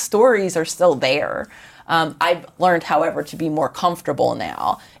 Those stories are still there. I've learned, however, to be more comfortable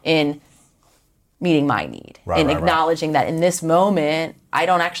now in meeting my need, acknowledging that in this moment, I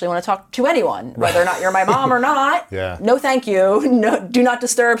don't actually want to talk to anyone, whether or not you're my mom or not. Yeah. No, thank you. No, do not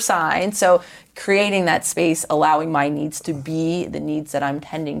disturb sign. So creating that space, allowing my needs to be the needs that I'm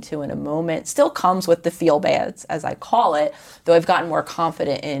tending to in a moment, still comes with the feel bads, as I call it, though I've gotten more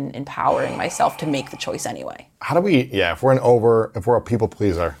confident in empowering myself to make the choice anyway. How do we, if we're a people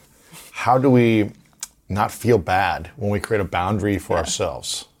pleaser, how do we not feel bad when we create a boundary for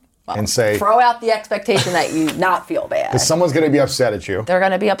ourselves? And say, throw out the expectation that you not feel bad. Because someone's going to be upset at you. They're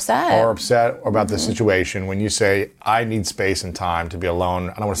going to be upset. Or upset about the situation when you say, I need space and time to be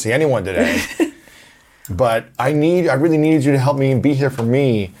alone. I don't want to see anyone today. But I really need you to help me and be here for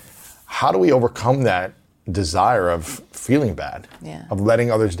me. How do we overcome that desire of feeling bad, of letting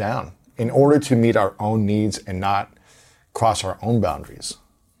others down, in order to meet our own needs and not cross our own boundaries?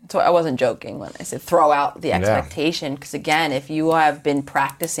 So I wasn't joking when I said throw out the expectation, because again, if you have been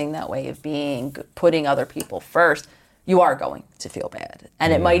practicing that way of being, putting other people first, you are going to feel bad.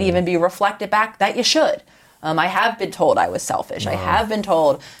 And it might even be reflected back that you should. I have been told I was selfish. I have been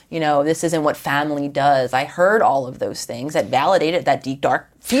told, this isn't what family does. I heard all of those things that validated that deep, dark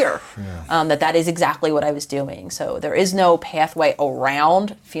fear, that is exactly what I was doing. So there is no pathway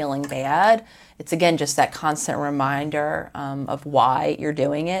around feeling bad. It's, again, just that constant reminder of why you're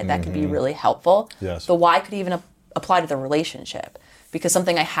doing it. That could be really helpful. Yes. The why could even apply to the relationship, because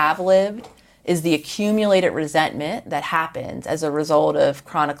something I have lived is the accumulated resentment that happens as a result of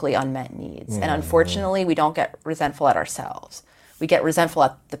chronically unmet needs. And unfortunately, we don't get resentful at ourselves. We get resentful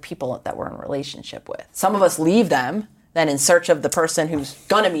at the people that we're in a relationship with. Some of us leave them then in search of the person who's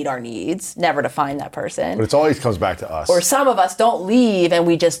going to meet our needs, never to find that person. But it always comes back to us. Or some of us don't leave and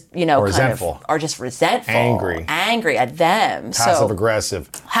we just, resentful. Are just resentful. Angry at them. Passive aggressive.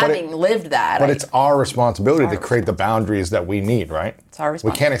 Having lived that. But it's our responsibility to create the boundaries that we need, right? It's our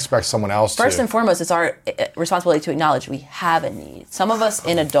responsibility. We can't expect someone else to. First and foremost, it's our responsibility to acknowledge we have a need. Some of us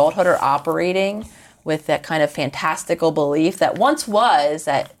in adulthood are operating with that kind of fantastical belief that once was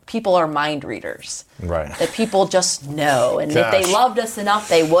that people are mind readers. Right. That people just know. And if they loved us enough,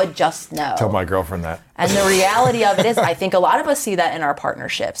 they would just know. Tell my girlfriend that. And the reality of it is, I think a lot of us see that in our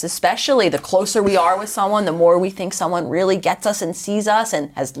partnerships, especially the closer we are with someone, the more we think someone really gets us and sees us and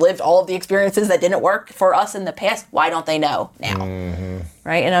has lived all of the experiences that didn't work for us in the past. Why don't they know now?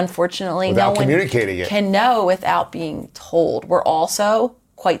 Right? And unfortunately, without no one communicating it. Can know without being told. We're also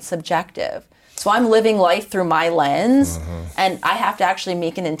quite subjective. So I'm living life through my lens, and I have to actually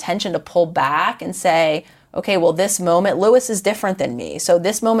make an intention to pull back and say, okay, well, this moment, Lewis is different than me. So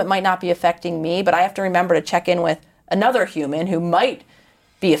this moment might not be affecting me, but I have to remember to check in with another human who might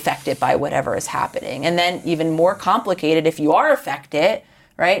be affected by whatever is happening. And then even more complicated, if you are affected,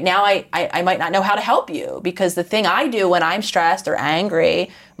 right, now I might not know how to help you, because the thing I do when I'm stressed or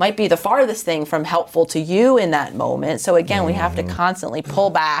angry might be the farthest thing from helpful to you in that moment. So again, we have to constantly pull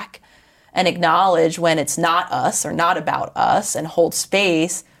back and acknowledge when it's not us or not about us, and hold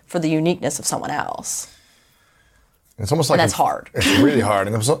space for the uniqueness of someone else. It's almost like that's hard. It's really hard.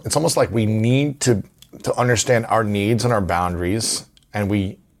 And it's almost like we need to understand our needs and our boundaries, and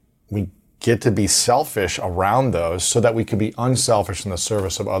we get to be selfish around those so that we can be unselfish in the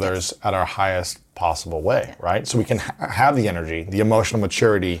service of others at our highest possible way, right? So we can have the energy, the emotional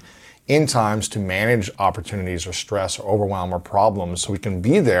maturity in times to manage opportunities or stress or overwhelm or problems, so we can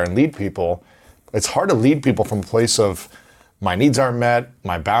be there and lead people. It's hard to lead people from a place of my needs aren't met,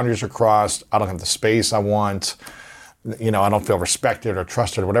 my boundaries are crossed, I don't have the space I want, I don't feel respected or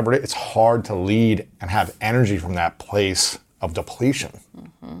trusted or whatever it is. It's hard to lead and have energy from that place of depletion.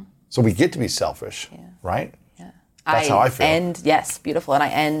 So we get to be selfish, right? Yeah. That's how I feel. Yes, beautiful. And I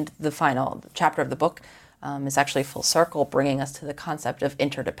end the final chapter of the book is actually full circle, bringing us to the concept of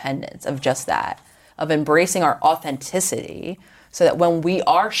interdependence, of just that, of embracing our authenticity, so that when we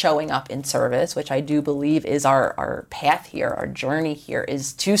are showing up in service, which I do believe is our path here, our journey here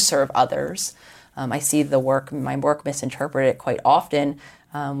is to serve others. I see my work misinterpreted quite often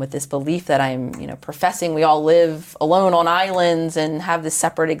with this belief that I'm, professing we all live alone on islands and have this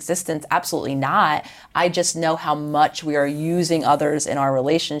separate existence. Absolutely not. I just know how much we are using others in our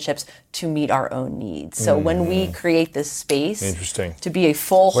relationships to meet our own needs. So when we create this space to be a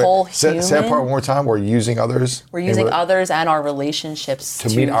whole human. Say that part one more time. We're using others. We're using others and our relationships to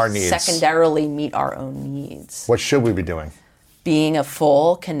meet our needs. Secondarily meet our own needs. What should we be doing? Being a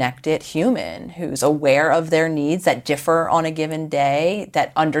full, connected human who's aware of their needs that differ on a given day,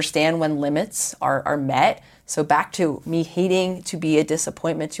 that understand when limits are met. So back to me hating to be a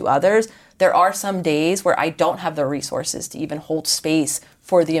disappointment to others, there are some days where I don't have the resources to even hold space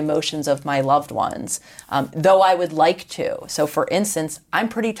for the emotions of my loved ones, though I would like to. So for instance, I'm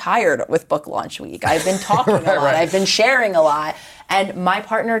pretty tired with book launch week. I've been talking a lot, I've been sharing a lot, and my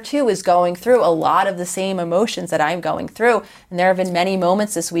partner too is going through a lot of the same emotions that I'm going through. And there have been many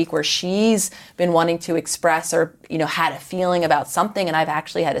moments this week where she's been wanting to express or, had a feeling about something, and I've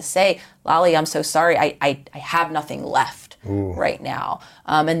actually had to say, Lolly, I'm so sorry, I have nothing left. Right now.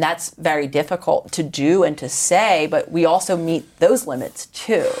 And that's very difficult to do and to say, but we also meet those limits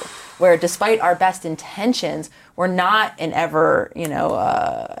too, where despite our best intentions, we're not an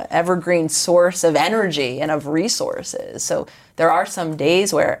evergreen source of energy and of resources. So there are some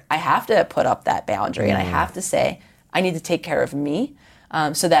days where I have to put up that boundary and I have to say, I need to take care of me.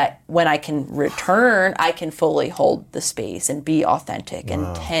 So that when I can return, I can fully hold the space and be authentic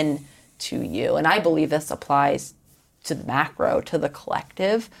and tend to you. And I believe this applies to the macro, to the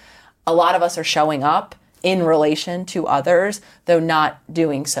collective. A lot of us are showing up in relation to others, though not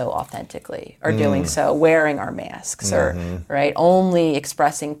doing so authentically, or doing so wearing our masks, or right, only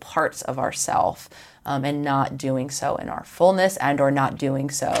expressing parts of ourself, and not doing so in our fullness, and or not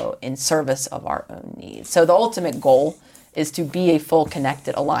doing so in service of our own needs. So the ultimate goal is to be a full,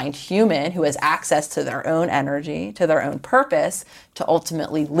 connected, aligned human who has access to their own energy, to their own purpose, to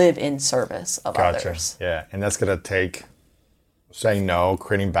ultimately live in service of others. Yeah, and that's going to take saying no,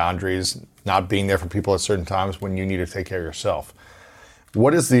 creating boundaries, not being there for people at certain times when you need to take care of yourself.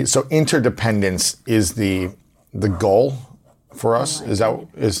 So interdependence is the goal for us? Is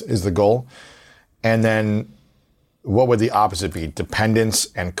the goal? And then what would the opposite be? Dependence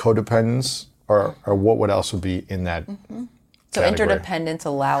and codependence? Or what else would be in that So category? interdependence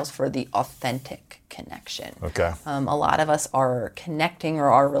allows for the authentic connection. Okay. A lot of us are connecting or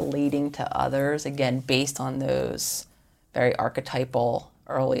are relating to others, again, based on those very archetypal,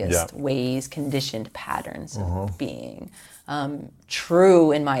 earliest ways, conditioned patterns of being.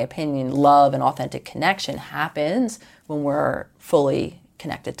 True, in my opinion, love and authentic connection happens when we're fully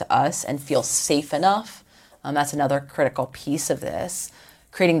connected to us and feel safe enough. That's another critical piece of this.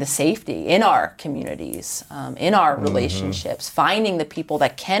 Creating the safety in our communities, in our relationships, finding the people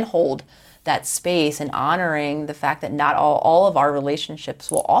that can hold that space and honoring the fact that not all of our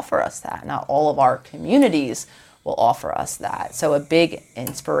relationships will offer us that. Not all of our communities will offer us that. So a big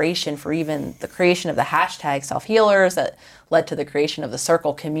inspiration for even the creation of the hashtag self-healers that led to the creation of the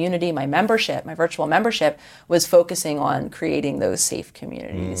Circle community, my membership, my virtual membership, was focusing on creating those safe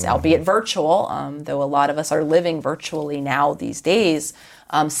communities, albeit virtual, though a lot of us are living virtually now these days.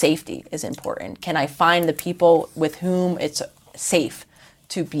 Safety is important. Can I find the people with whom it's safe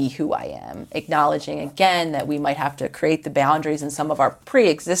to be who I am? Acknowledging again that we might have to create the boundaries in some of our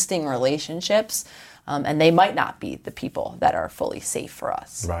pre-existing relationships, and they might not be the people that are fully safe for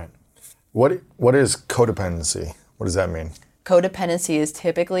us. Right. What is codependency? What does that mean? Codependency is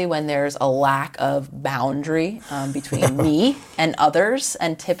typically when there's a lack of boundary between me and others,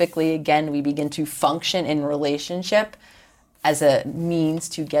 and typically, again, we begin to function in relationship as a means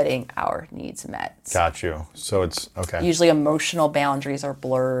to getting our needs met. Got you. So it's, okay. Usually emotional boundaries are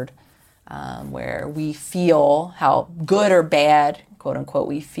blurred, where we feel how good or bad, quote unquote,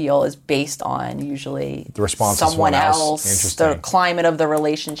 we feel is based on usually the response of someone else, the climate of the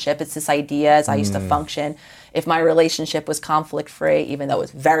relationship. It's this idea, as I used to function. If my relationship was conflict-free, even though it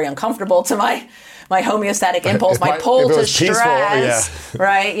was very uncomfortable to my homeostatic impulse, my pull to stress,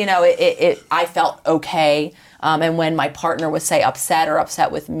 right? You know, I felt okay. And when my partner was, say,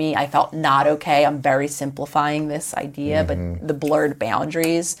 upset with me, I felt not okay. I'm very simplifying this idea, but the blurred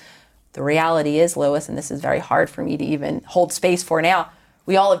boundaries. The reality is, Louis, and this is very hard for me to even hold space for now,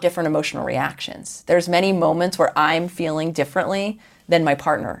 we all have different emotional reactions. There's many moments where I'm feeling differently than my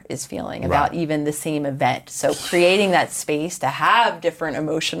partner is feeling about even the same event. So creating that space to have different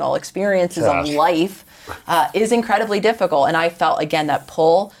emotional experiences of life is incredibly difficult. And I felt, again, that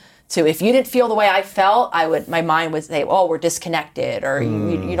pull to, if you didn't feel the way I felt, my mind would say, oh, we're disconnected, or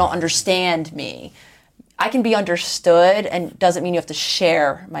you don't understand me. I can be understood, and doesn't mean you have to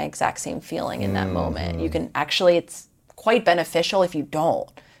share my exact same feeling in that moment. You can actually, it's quite beneficial if you don't.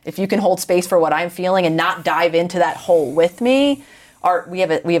 If you can hold space for what I'm feeling and not dive into that hole with me, we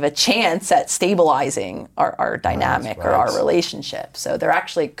have a chance at stabilizing our dynamic or our relationship. So there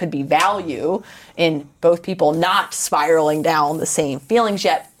actually could be value in both people not spiraling down the same feelings,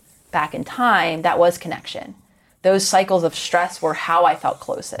 yet back in time, that was connection. Those cycles of stress were how I felt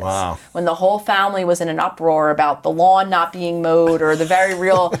closest. Wow. When the whole family was in an uproar about the lawn not being mowed, or the very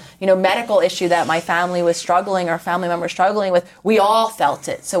real, medical issue that my family was struggling, or family members struggling with, we all felt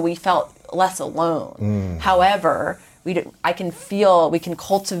it. So we felt less alone. However, we can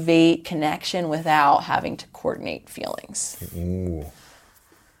cultivate connection without having to coordinate feelings. Ooh.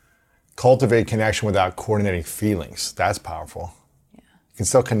 Cultivate connection without coordinating feelings. That's powerful. You can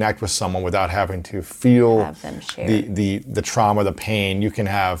still connect with someone without having to feel the trauma, the pain. You can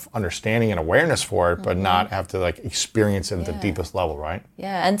have understanding and awareness for it, but not have to experience it at the deepest level, right?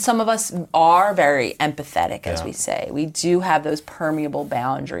 Yeah, and some of us are very empathetic, as we say. We do have those permeable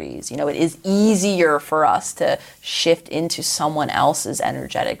boundaries. It is easier for us to shift into someone else's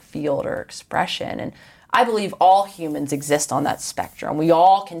energetic field or expression. And I believe all humans exist on that spectrum. We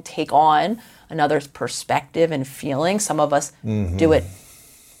all can take on another's perspective and feeling. Some of us do it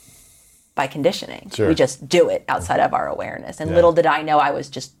by conditioning. Sure. We just do it outside of our awareness. And little did I know I was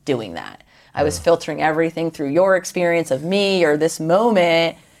just doing that. I was filtering everything through your experience of me or this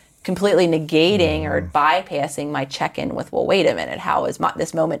moment, completely negating or bypassing my check-in with, well, wait a minute, how is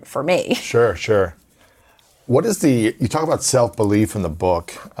this moment for me? Sure. What is you talk about self-belief in the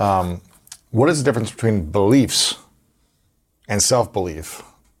book. What is the difference between beliefs and self-belief?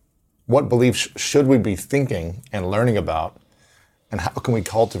 What beliefs should we be thinking and learning about? And how can we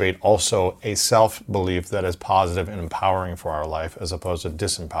cultivate also a self-belief that is positive and empowering for our life as opposed to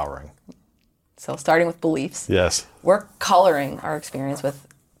disempowering? So starting with beliefs. Yes. We're coloring our experience with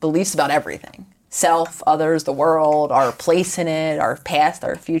beliefs about everything. Self, others, the world, our place in it, our past,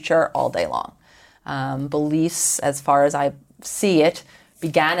 our future, all day long. Beliefs, as far as I see it,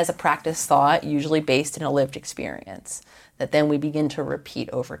 began as a practice thought, usually based in a lived experience, that then we begin to repeat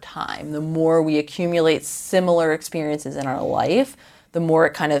over time. The more we accumulate similar experiences in our life, the more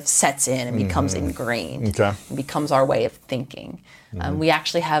it kind of sets in and becomes ingrained and becomes our way of thinking. We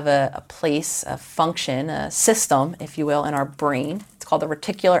actually have a place, a function, a system, if you will, in our brain. It's called the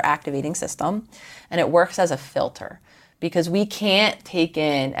reticular activating system, and it works as a filter because we can't take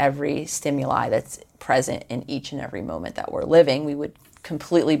in every stimuli that's present in each and every moment that we're living. We would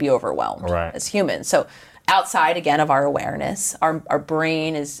completely be overwhelmed as humans. So outside, again, of our awareness, our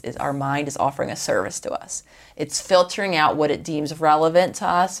brain our mind is offering a service to us. It's filtering out what it deems relevant to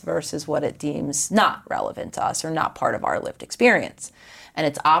us versus what it deems not relevant to us or not part of our lived experience. And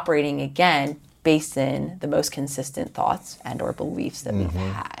it's operating, again, based in the most consistent thoughts and or beliefs that we've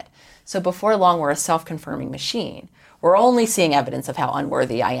had. So before long, we're a self-confirming machine. We're only seeing evidence of how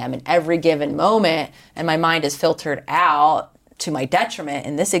unworthy I am in every given moment, and my mind is filtered out to my detriment,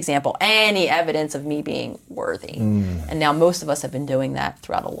 in this example, any evidence of me being worthy. And now most of us have been doing that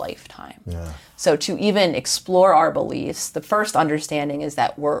throughout a lifetime. So to even explore our beliefs, the first understanding is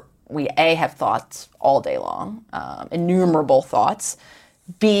that we have thoughts all day long, innumerable thoughts.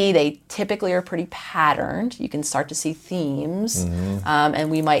 B, they typically are pretty patterned. You can start to see themes, and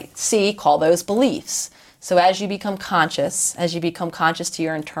we might call those beliefs. So as you become conscious to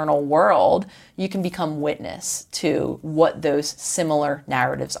your internal world, you can become witness to what those similar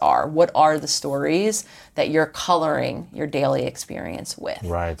narratives are. What are the stories that you're coloring your daily experience with?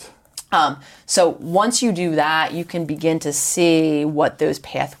 Right. So once you do that, you can begin to see what those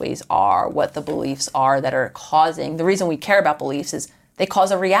pathways are, what the beliefs are that are causing. The reason we care about beliefs is they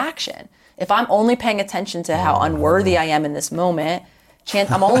cause a reaction. If I'm only paying attention to how unworthy I am in this moment,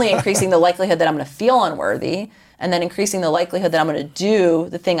 I'm only increasing the likelihood that I'm going to feel unworthy, and then increasing the likelihood that I'm going to do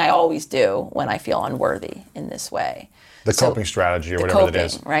the thing I always do when I feel unworthy in this way. The coping strategy or whatever it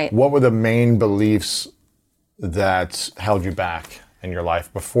is. Right. What were the main beliefs that held you back in your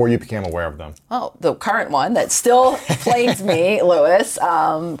life before you became aware of them? Oh, the current one that still plagues me, Louis,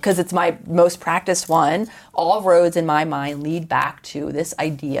 because it's my most practiced one. All roads in my mind lead back to this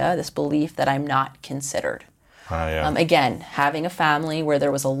idea, this belief that I'm not considered. Again, having a family where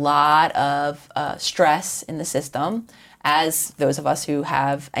there was a lot of stress in the system, as those of us who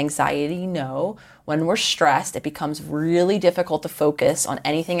have anxiety know, when we're stressed, it becomes really difficult to focus on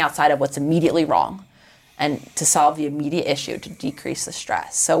anything outside of what's immediately wrong and to solve the immediate issue, to decrease the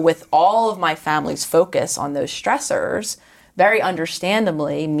stress. So with all of my family's focus on those stressors, very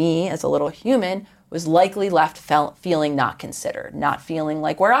understandably, me as a little human was likely left feeling not considered, not feeling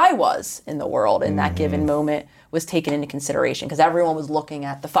like where I was in the world in that given moment was taken into consideration because everyone was looking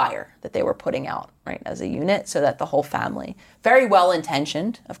at the fire that they were putting out, right, as a unit, so that the whole family, very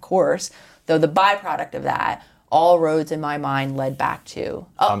well-intentioned, of course, though the byproduct of that, all roads in my mind led back to,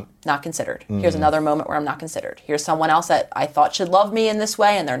 not considered. Here's another moment where I'm not considered. Here's someone else that I thought should love me in this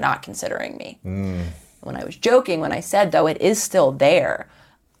way, and they're not considering me. When I was joking, when I said, though, it is still there,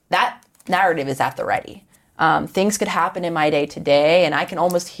 that narrative is at the ready. Things could happen in my day today, and I can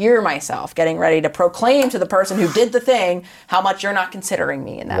almost hear myself getting ready to proclaim to the person who did the thing how much you're not considering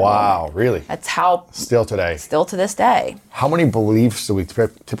me in that moment. Wow, really? That's how... Still today? Still to this day. How many beliefs do we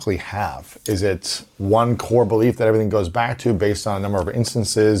typically have? Is it one core belief that everything goes back to based on a number of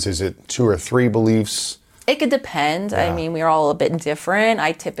instances? Is it 2 or 3 beliefs? It could depend. Yeah. I mean, we're all a bit different.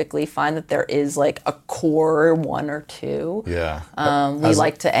 I typically find that there is like a core 1 or 2. Yeah. We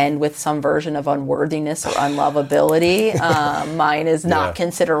like to end with some version of unworthiness or unlovability. Mine is not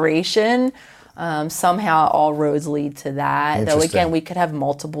consideration. Somehow all roads lead to that. Though again, we could have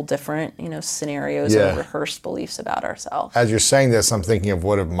multiple different, scenarios or rehearsed beliefs about ourselves. As you're saying this, I'm thinking of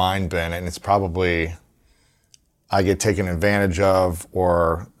what have mine been, and it's probably I get taken advantage of,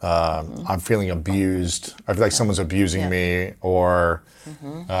 or I'm feeling abused. I feel like someone's abusing me, or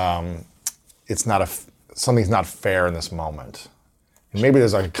something's not fair in this moment. And maybe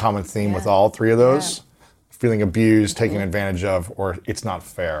there's like a common theme with all 3 of those: feeling abused, taken advantage of, or it's not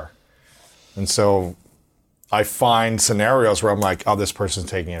fair. And so I find scenarios where I'm like, oh, this person's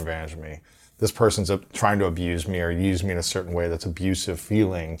taking advantage of me. This person's trying to abuse me or use me in a certain way that's abusive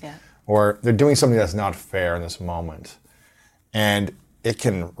feeling. Yeah. Or they're doing something that's not fair in this moment. And it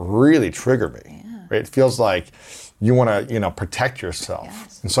can really trigger me. Yeah. Right? It feels like you want to, protect yourself.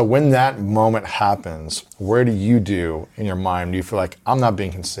 Yes. And so when that moment happens, where do you do in your mind? Do you feel like, I'm not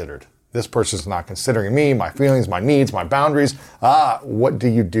being considered? This person's not considering me, my feelings, my needs, my boundaries. What do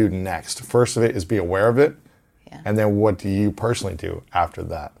you do next? First of it is be aware of it. Yeah. And then what do you personally do after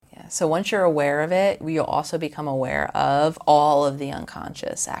that? So once you're aware of it, you'll also become aware of all of the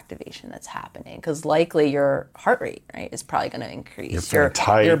unconscious activation that's happening, because likely your heart rate, right, is probably going to increase. Your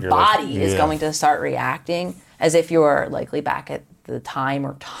body is going to start reacting as if you're likely back at the time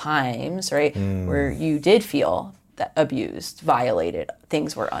or times, right, where you did feel abused, violated,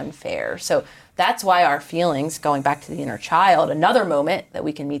 things were unfair. So that's why our feelings, going back to the inner child, another moment that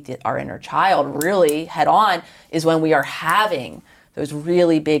we can meet our inner child really head on is when we are having those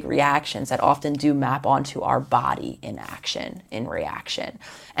really big reactions that often do map onto our body in action, in reaction.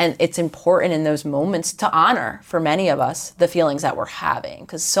 And it's important in those moments to honor, for many of us, the feelings that we're having,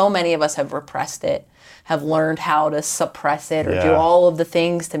 because so many of us have repressed it, have learned how to suppress it or do all of the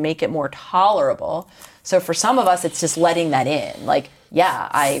things to make it more tolerable. So for some of us, it's just letting that in. Like, yeah,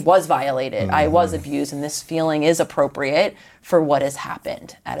 I was violated, I was abused, and this feeling is appropriate for what has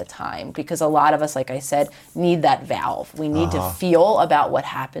happened at a time. Because a lot of us, like I said, need that valve. We need to feel about what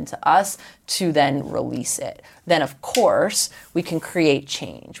happened to us to then release it. Then, of course, we can create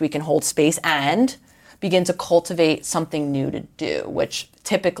change. We can hold space and begin to cultivate something new to do, which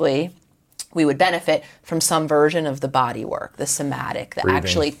typically we would benefit from some version of the body work, the somatic, that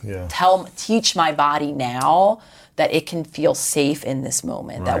actually teach my body now that it can feel safe in this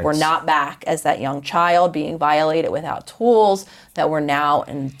moment, that we're not back as that young child being violated without tools, that we're now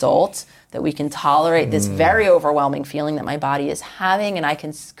an adult, that we can tolerate this very overwhelming feeling that my body is having, and I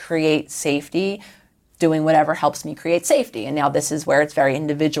can create safety doing whatever helps me create safety. And now this is where it's very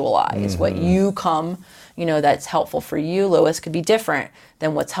individualized. What you come, that's helpful for you, Lois, could be different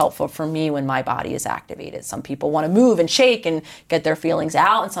than what's helpful for me when my body is activated. Some people want to move and shake and get their feelings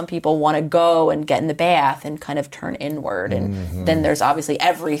out, and some people want to go and get in the bath and kind of turn inward. And then there's obviously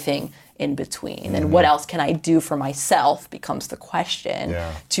everything in between. And what else can I do for myself becomes the question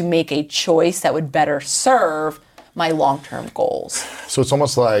to make a choice that would better serve my long-term goals. So it's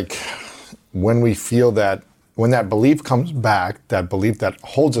almost like when we feel that, when that belief comes back, that belief that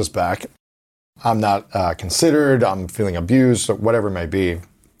holds us back, I'm not considered, I'm feeling abused, or whatever it may be,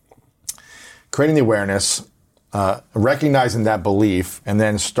 creating the awareness, recognizing that belief, and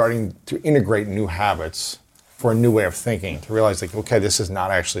then starting to integrate new habits for a new way of thinking, to realize like, okay, this is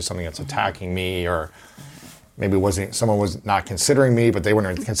not actually something that's attacking me, or maybe someone was not considering me, but they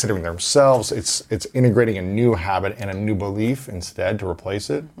weren't considering themselves. It's integrating a new habit and a new belief instead to replace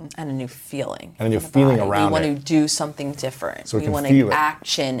it. And a new feeling. And a new feeling around it. We want to do something different. So we want feel to it.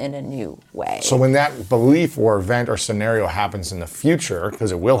 action in a new way. So when that belief or event or scenario happens in the future,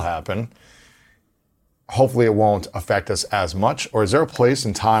 because it will happen, hopefully it won't affect us as much. Or is there a place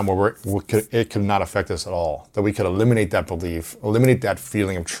in time where it could not affect us at all? That we could eliminate that belief, eliminate that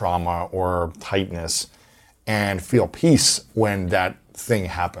feeling of trauma or tightness, and feel peace when that thing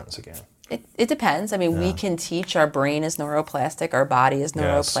happens again? It depends. I mean, we can teach. Our brain is neuroplastic, our body is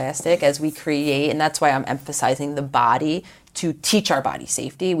neuroplastic as we create, and that's why I'm emphasizing the body. To teach our body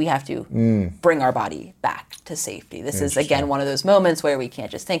safety, we have to bring our body back to safety. This is, again, one of those moments where we can't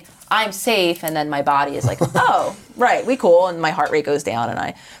just think, I'm safe, and then my body is like, oh, right, we cool, and my heart rate goes down,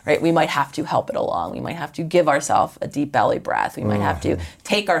 and we might have to help it along. We might have to give ourselves a deep belly breath. We might have to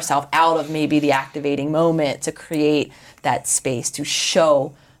take ourselves out of maybe the activating moment to create that space to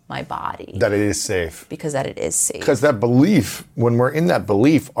show my body that it is safe. Because that it is safe. Because that belief, when we're in that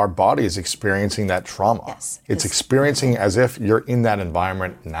belief, our body is experiencing that trauma. Yes. It's experiencing as if you're in that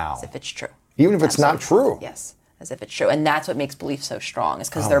environment now. As if it's true. Even if it's not true. Yes, as if it's true. And that's what makes belief so strong, is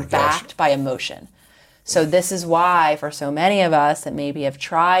because they're backed by emotion. So this is why, for so many of us that maybe have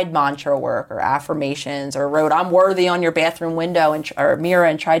tried mantra work or affirmations or wrote "I'm worthy" on your bathroom window or mirror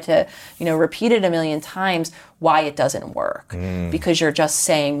and tried to, repeat it a million times, why it doesn't work. Because you're just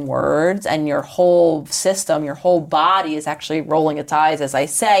saying words, and your whole system, your whole body is actually rolling its eyes, as I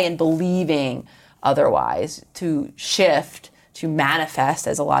say, and believing otherwise. To shift, to manifest,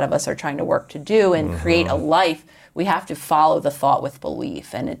 as a lot of us are trying to work to do, and create a life, we have to follow the thought with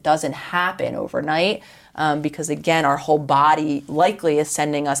belief. And it doesn't happen overnight because, again, our whole body likely is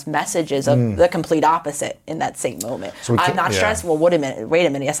sending us messages of the complete opposite in that same moment. So I'm not stressed. Well, wait a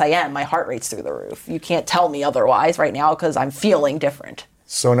minute. Yes, I am. My heart rate's through the roof. You can't tell me otherwise right now because I'm feeling different.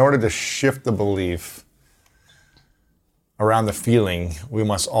 So in order to shift the belief around the feeling, we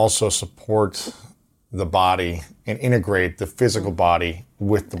must also support the body and integrate the physical body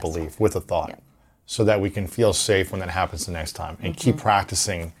with the belief, with the thought. So that we can feel safe when that happens the next time, and keep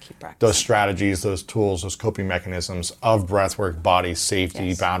practicing those strategies, those tools, those coping mechanisms of breathwork, body,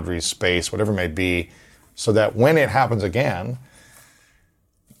 safety, boundaries, space, whatever it may be, so that when it happens again,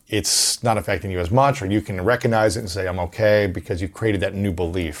 it's not affecting you as much, or you can recognize it and say, I'm okay, because you've created that new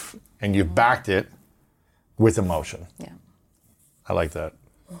belief and you've backed it with emotion. Yeah. I like that.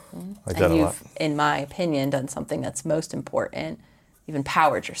 I like that a lot. In my opinion, done something that's most important. You've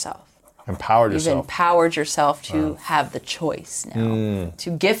empowered yourself. You've empowered yourself to have the choice now, to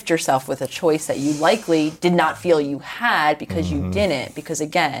gift yourself with a choice that you likely did not feel you had because you didn't. Because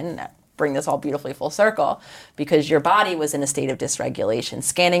again, bring this all beautifully full circle, because your body was in a state of dysregulation,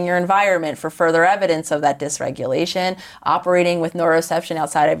 scanning your environment for further evidence of that dysregulation, operating with neuroception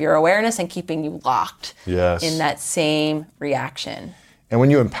outside of your awareness and keeping you locked in that same reaction. And when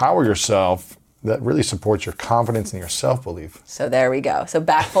you empower yourself, that really supports your confidence and your self-belief. So there we go. So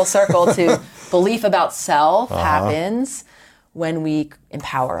back full circle to belief about self happens when we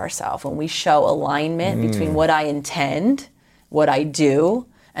empower ourselves, when we show alignment between what I intend, what I do,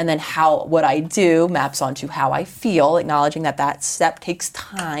 and then how what I do maps onto how I feel, acknowledging that that step takes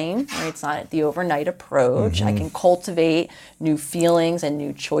time, right? It's not the overnight approach. I can cultivate new feelings and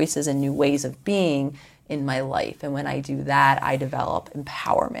new choices and new ways of being in my life. And when I do that, I develop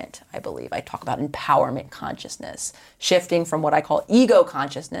empowerment, I believe. I talk about empowerment consciousness, shifting from what I call ego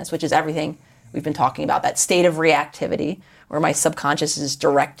consciousness, which is everything we've been talking about, that state of reactivity where my subconscious is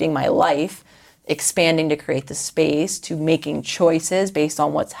directing my life, expanding to create the space, to making choices based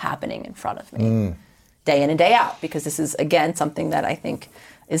on what's happening in front of me, day in and day out. Because this is, again, something that I think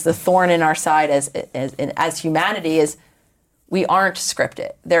is the thorn in our side as humanity is we aren't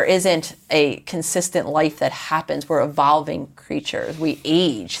scripted. There isn't a consistent life that happens. We're evolving creatures. We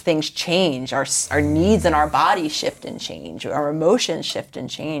age, things change, our needs in our body shift and change, our emotions shift and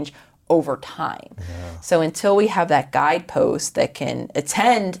change over time. So until we have that guidepost that can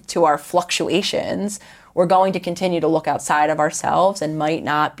attend to our fluctuations, we're going to continue to look outside of ourselves and might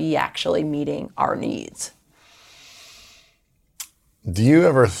not be actually meeting our needs. Do you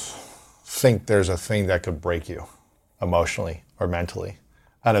ever think there's a thing that could break you emotionally or mentally?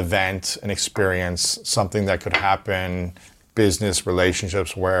 An event, an experience, something that could happen, business,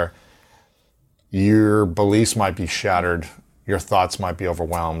 relationships, where your beliefs might be shattered, your thoughts might be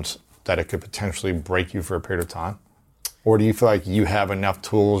overwhelmed, that it could potentially break you for a period of time? Or do you feel like you have enough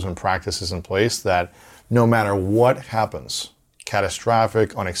tools and practices in place that no matter what happens,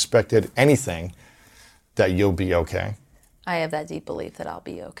 catastrophic, unexpected, anything, that you'll be okay? I have that deep belief that I'll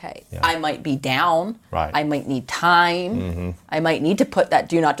be okay. Yeah. I might be down. Right. I might need time. I might need to put that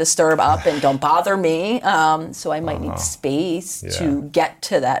do not disturb up and don't bother me. So I might need space to get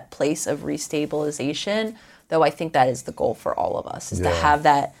to that place of restabilization. Though I think that is the goal for all of us, is to have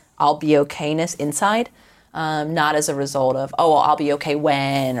that I'll be okayness inside. Not as a result of, oh, well, I'll be okay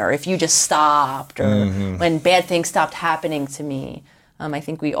when, or if you just stopped, or when bad things stopped happening to me. I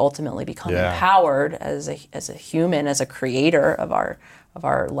think we ultimately become empowered as a human, as a creator of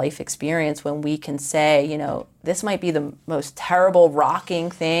our life experience, when we can say, you know, this might be the most terrible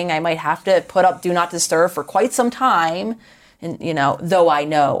rocking thing. I might have to put up do not disturb for quite some time, and you know, though I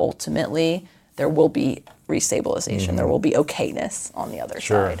know ultimately there will be restabilization, there will be okayness on the other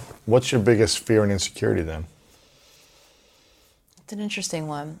side. What's your biggest fear and insecurity then? It's an interesting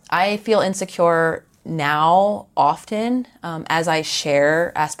one. I feel insecure now often as I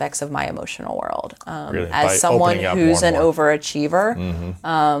share aspects of my emotional world. As someone who's an overachiever,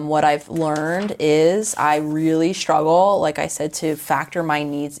 what I've learned is I really struggle, like I said, to factor my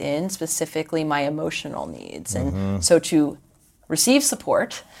needs in, specifically my emotional needs. And so to receive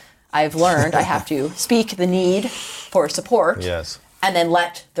support, I've learned I have to speak the need for support and then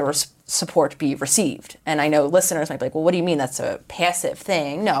let the support be received. And I know listeners might be like, well, what do you mean that's a passive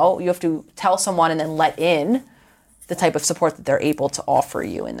thing? No, you have to tell someone and then let in the type of support that they're able to offer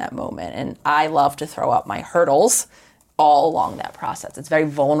you in that moment. And I love to throw up my hurdles all along that process. It's very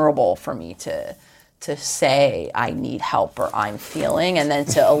vulnerable for me to say I need help or I'm feeling, and then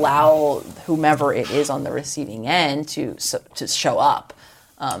to allow whomever it is on the receiving end to show up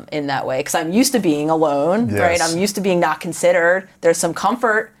in that way. Because I'm used to being alone, right? I'm used to being not considered. There's some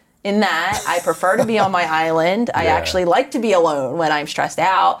comfort in that. I prefer to be on my island. I actually like to be alone when I'm stressed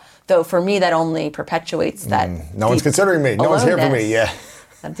out, though for me that only perpetuates that no one's considering me. No one's here for me.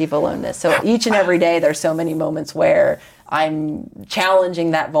 That deep aloneness. So each and every day there's so many moments where I'm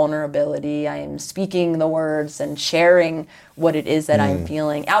challenging that vulnerability. I am speaking the words and sharing what it is that I'm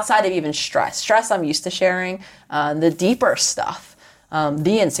feeling outside of even stress. Stress I'm used to sharing. The deeper stuff,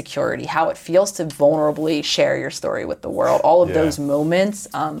 the insecurity, how it feels to vulnerably share your story with the world. All of those moments,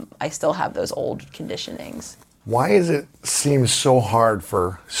 I still have those old conditionings. Why does it seem so hard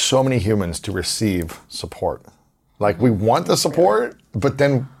for so many humans to receive support? Like, we want the support, but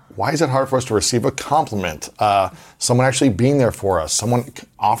then why is it hard for us to receive a compliment? Someone actually being there for us, someone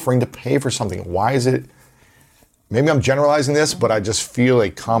offering to pay for something. Why is it, maybe I'm generalizing this, but I just feel a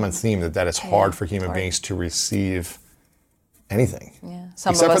common theme that it's hard for human beings to receive anything.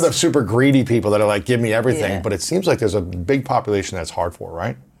 Except for the super greedy people that are like, give me everything. But it seems like there's a big population that's hard for,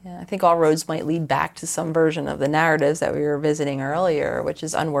 right? Yeah, I think all roads might lead back to some version of the narratives that we were visiting earlier, which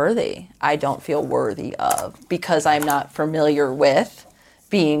is unworthy. I don't feel worthy of, because I'm not familiar with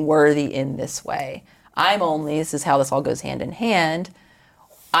being worthy in this way. This is how this all goes hand in hand,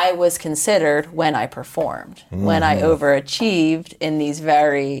 I was considered when I performed, when I overachieved in these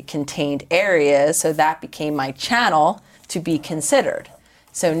very contained areas, so that became my channel to be considered.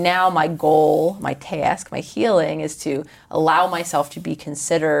 So now my goal, my task, my healing is to allow myself to be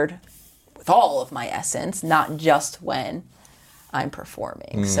considered with all of my essence, not just when I'm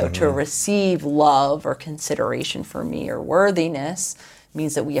performing. So to receive love or consideration for me or worthiness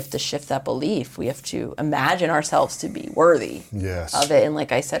means that we have to shift that belief. We have to imagine ourselves to be worthy of it. And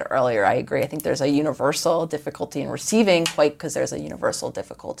like I said earlier, I agree. I think there's a universal difficulty in receiving, quite because there's a universal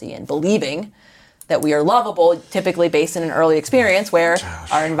difficulty in believing that we are lovable, typically based in an early experience where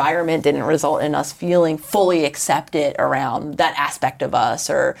our environment didn't result in us feeling fully accepted around that aspect of us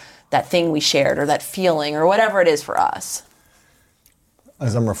or that thing we shared or that feeling or whatever it is for us.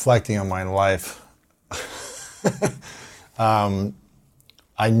 As I'm reflecting on my life,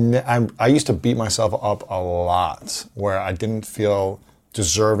 I used to beat myself up a lot where I didn't feel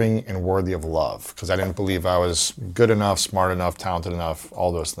deserving and worthy of love because I didn't believe I was good enough, smart enough, talented enough,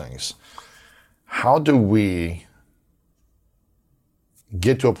 all those things. How do we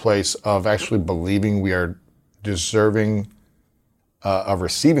get to a place of actually believing we are deserving of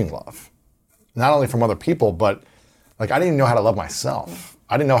receiving love? Not only from other people, but like I didn't even know how to love myself.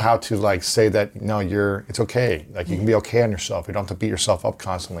 I didn't know how to like say that, no, it's okay. Like you can be okay on yourself. You don't have to beat yourself up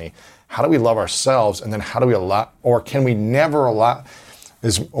constantly. How do we love ourselves? And then how do we allow, or can we never allow,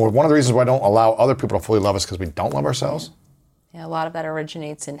 or one of the reasons why I don't allow other people to fully love us because we don't love ourselves? Yeah, a lot of that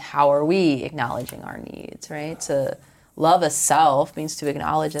originates in how are we acknowledging our needs, right? To love a self means to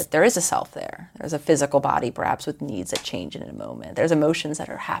acknowledge that there is a self there. There's a physical body perhaps with needs that change in a moment. There's emotions that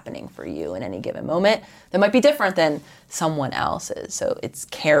are happening for you in any given moment that might be different than someone else's. So it's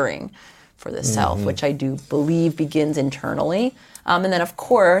caring for the self, which I do believe begins internally. And then of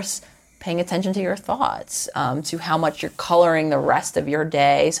course, paying attention to your thoughts, to how much you're coloring the rest of your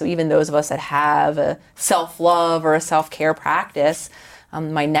day. So even those of us that have a self-love or a self-care practice,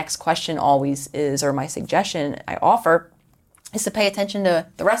 my next question always is, or my suggestion I offer, is to pay attention to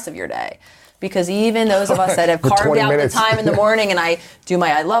the rest of your day. Because even those of us that have carved out the time in the morning and I do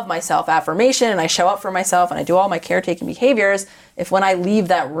my I love myself affirmation and I show up for myself and I do all my caretaking behaviors, if when I leave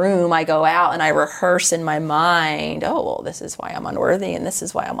that room I go out and I rehearse in my mind, oh, well, this is why I'm unworthy and this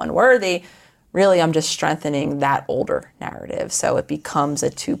is why I'm unworthy, really I'm just strengthening that older narrative. So it becomes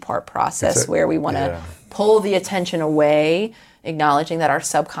a two-part process where we want to pull the attention away, acknowledging that our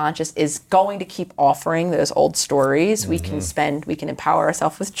subconscious is going to keep offering those old stories. We can empower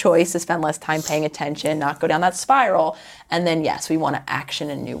ourselves with choice to spend less time paying attention, not go down that spiral. And then, yes, we want to action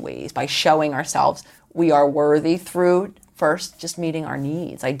in new ways by showing ourselves we are worthy through first just meeting our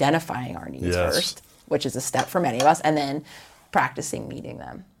needs, identifying our needs first, which is a step for many of us, and then practicing meeting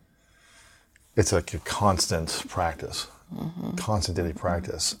them. It's like a constant practice, constant daily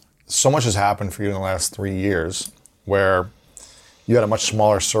practice. So much has happened for you in the last 3 years where you had a much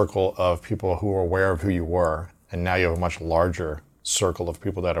smaller circle of people who were aware of who you were, and now you have a much larger circle of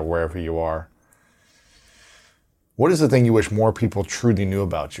people that are aware of who you are. What is the thing you wish more people truly knew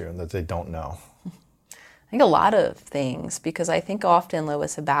about you that they don't know? I think a lot of things, because I think often,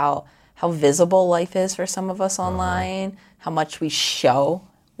 Louis, about how visible life is for some of us online, how much we show,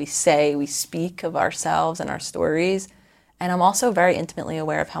 we say, we speak of ourselves and our stories. And I'm also very intimately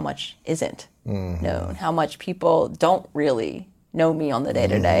aware of how much isn't known, how much people don't really know me on the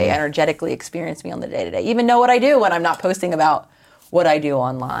day-to-day, energetically experience me on the day-to-day, even know what I do when I'm not posting about what I do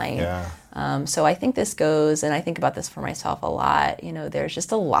online. So I think this goes, and I think about this for myself a lot, there's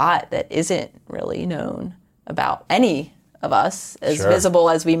just a lot that isn't really known about any of us, as visible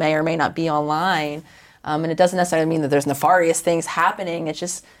as we may or may not be online. And it doesn't necessarily mean that there's nefarious things happening. It's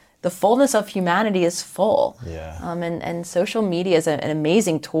just the fullness of humanity is full. And social media is an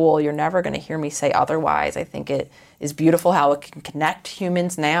amazing tool. You're never going to hear me say otherwise. I think it is beautiful how it can connect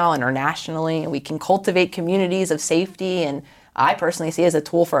humans now internationally, and we can cultivate communities of safety. And I personally see it as a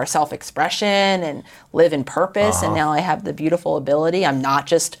tool for our self-expression and live in purpose. And now I have the beautiful ability. I'm not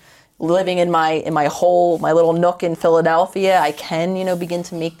just living in my little nook in Philadelphia. I can, begin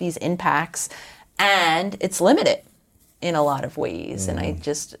to make these impacts, and it's limited in a lot of ways. And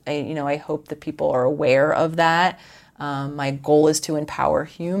I hope that people are aware of that. My goal is to empower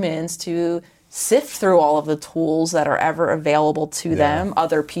humans to sift through all of the tools that are ever available to them,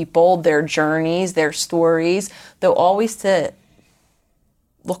 other people, their journeys, their stories, though always to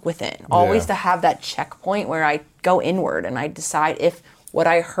look within, always to have that checkpoint where I go inward and I decide if what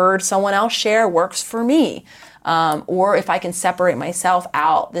I heard someone else share works for me. Or if I can separate myself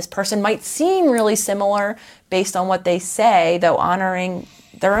out. This person might seem really similar based on what they say, though honoring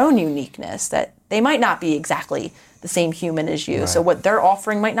their own uniqueness, that they might not be exactly the same human as you. Right. So what they're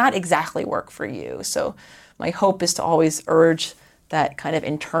offering might not exactly work for you. So my hope is to always urge that kind of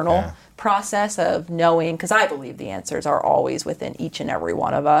internal process of knowing, because I believe the answers are always within each and every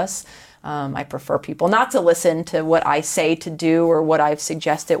one of us. I prefer people not to listen to what I say to do or what I've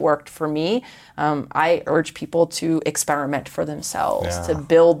suggested worked for me. I urge people to experiment for themselves, to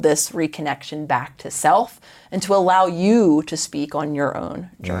build this reconnection back to self, and to allow you to speak on your own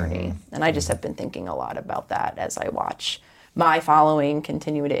journey. And I just have been thinking a lot about that as I watch my following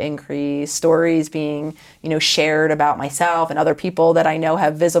continue to increase, stories being, shared about myself and other people that I know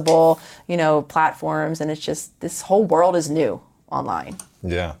have visible, platforms. And it's just, this whole world is new online.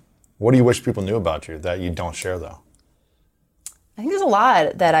 Yeah. What do you wish people knew about you that you don't share, though? I think there's a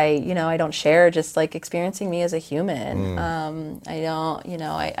lot that I don't share, just like experiencing me as a human.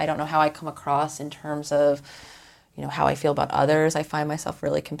 I don't know how I come across in terms of, how I feel about others. I find myself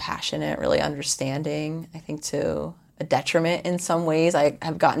really compassionate, really understanding. I think to a detriment in some ways. I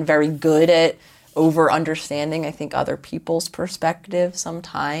have gotten very good at over understanding, I think, other people's perspective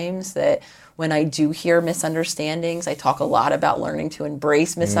sometimes, that when I do hear misunderstandings, I talk a lot about learning to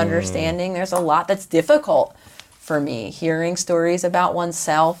embrace misunderstanding. There's a lot that's difficult for me, hearing stories about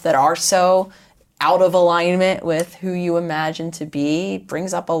oneself that are so out of alignment with who you imagine to be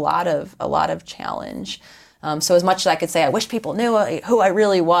brings up a lot of challenge. So as much as I could say, I wish people knew who I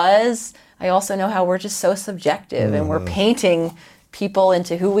really was, I also know how we're just so subjective and we're painting people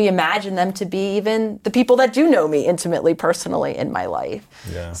into who we imagine them to be, even the people that do know me intimately, personally in my life.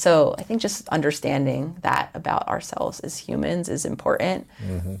 Yeah. So I think just understanding that about ourselves as humans is important.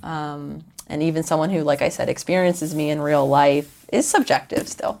 And even someone who, like I said, experiences me in real life is subjective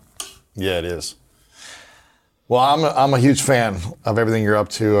still. Yeah, it is. Well, I'm a huge fan of everything you're up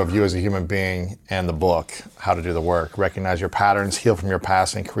to, of you as a human being, and the book, How to Do the Work. Recognize your patterns, heal from your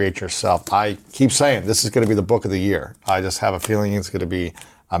past, and create yourself. I keep saying this is going to be the book of the year. I just have a feeling it's going to be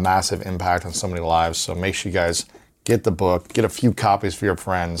a massive impact on so many lives. So make sure you guys get the book, get a few copies for your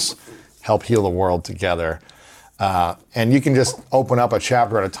friends, help heal the world together. And you can just open up a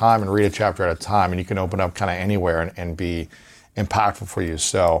chapter at a time and read a chapter at a time, and you can open up kind of anywhere and be impactful for you.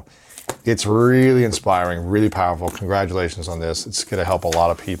 So it's really inspiring, really powerful. Congratulations on this. It's going to help a lot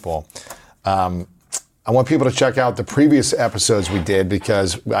of people. I want people to check out the previous episodes we did,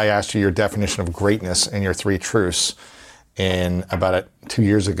 because I asked you your definition of greatness and your 3 truths in about 2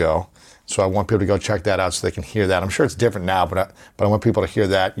 years ago. So I want people to go check that out so they can hear that. I'm sure it's different now, but I want people to hear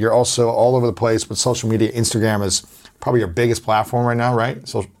that. You're also all over the place with social media. Instagram is probably your biggest platform right now, right?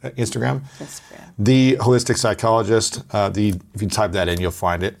 So Instagram. The Holistic Psychologist. If you type that in, you'll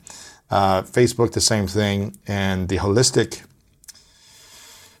find it. Facebook, the same thing, and the Holistic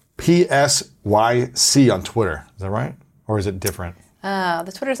PSYC on Twitter. Is that right? Or is it different?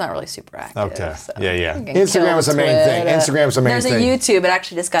 The Twitter's not really super active. Okay. So Yeah. Instagram is the main thing. There's a YouTube. It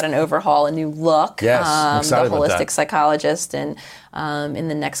actually just got an overhaul, a new look. Yes, I'm excited the about Holistic that. Psychologist. And in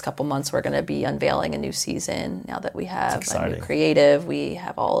the next couple months, we're going to be unveiling a new season. Now that we have a new creative, we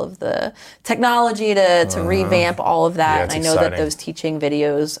have all of the technology to revamp all of that. Yeah, and I it's know exciting. that those teaching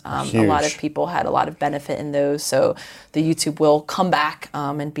videos, a lot of people had a lot of benefit in those. So the YouTube will come back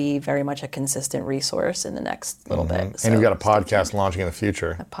and be very much a consistent resource in the next little bit. So And you've got a podcast launching in the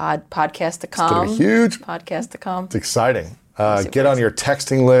future. a podcast to come. It's going to be huge. Podcast to come. It's exciting. Get on your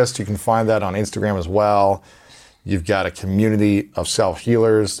texting list. You can find that on Instagram as well. You've got a community of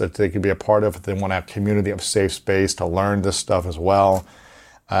self-healers that they could be a part of. If they want to have a community of safe space to learn this stuff as well.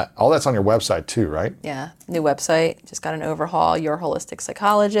 All that's on your website too, right? Yeah, new website. Just got an overhaul. Your Holistic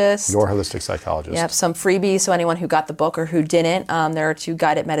Psychologist. Your Holistic Psychologist. Yep, some freebies. So anyone who got the book or who didn't, there are 2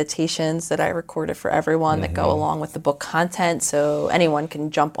 guided meditations that I recorded for everyone that go along with the book content. So anyone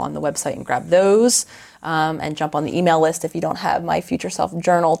can jump on the website and grab those. And jump on the email list if you don't have my Future Self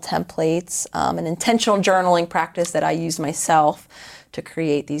Journal templates, an intentional journaling practice that I use myself to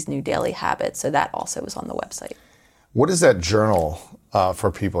create these new daily habits. So that also is on the website. What is that journal for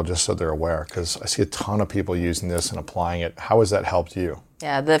people, just so they're aware? Because I see a ton of people using this and applying it. How has that helped you?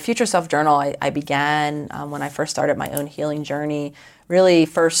 Yeah, the Future Self Journal I began when I first started my own healing journey, really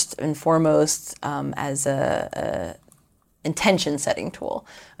first and foremost as a intention setting tool,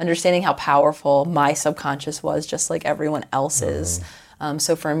 understanding how powerful my subconscious was, just like everyone else's.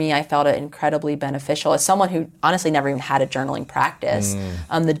 So for me, I felt it incredibly beneficial. As someone who honestly never even had a journaling practice,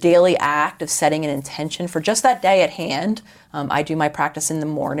 the daily act of setting an intention for just that day at hand. I do my practice in the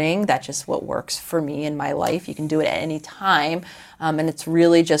morning. That's just what works for me in my life. You can do it at any time. And it's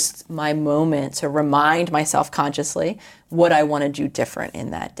really just my moment to remind myself consciously what I want to do different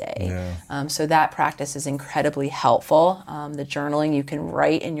in that day. Yeah. So that practice is incredibly helpful. The journaling, you can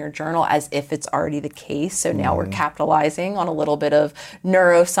write in your journal as if it's already the case. So now we're capitalizing on a little bit of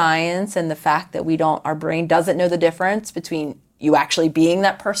neuroscience and the fact that our brain doesn't know the difference between you actually being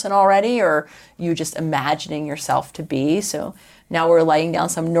that person already or you just imagining yourself to be. So now we're laying down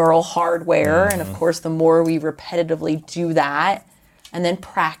some neural hardware. And of course, the more we repetitively do that and then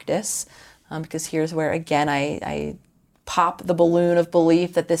practice, because here's where, again, I pop the balloon of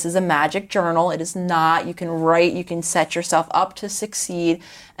belief that this is a magic journal. It is not. You can write, you can set yourself up to succeed,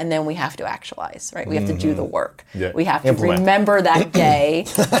 and then we have to actualize, right? We have to do the work. Yeah. We have to remember that day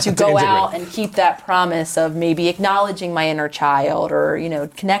to go out and keep that promise of maybe acknowledging my inner child or,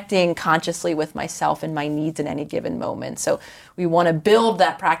 connecting consciously with myself and my needs in any given moment. So we want to build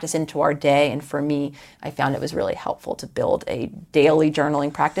that practice into our day. And for me, I found it was really helpful to build a daily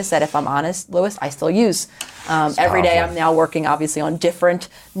journaling practice that, if I'm honest, Louis, I still use. Every day I'm now working obviously on different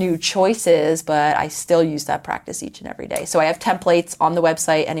new choices, but I still use that practice each and every day. So I have templates on the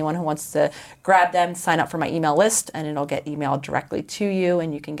website. Anyone who wants to grab them, sign up for my email list, and it'll get emailed directly to you,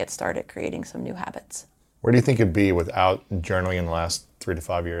 and you can get started creating some new habits. Where do you think it'd be without journaling in the last 3 to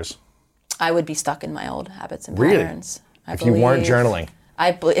 5 years? I would be stuck in my old habits and Really? patterns. If you weren't journaling?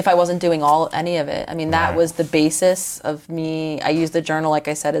 If I wasn't doing any of it. I mean, that was the basis of me. I use the journal, like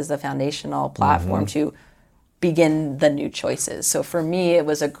I said, as the foundational platform to begin the new choices. So for me, it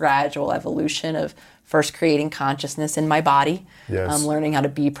was a gradual evolution of first creating consciousness in my body, learning how to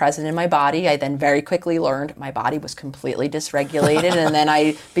be present in my body. I then very quickly learned my body was completely dysregulated, and then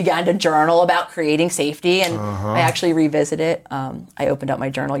I began to journal about creating safety, and I actually revisit it. I opened up my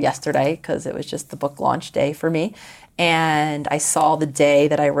journal yesterday because it was just the book launch day for me, and I saw the day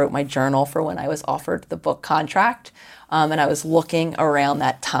that I wrote my journal for when I was offered the book contract. And I was looking around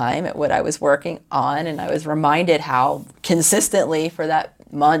that time at what I was working on, and I was reminded how consistently for that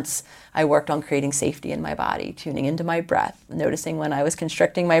months I worked on creating safety in my body, tuning into my breath, noticing when I was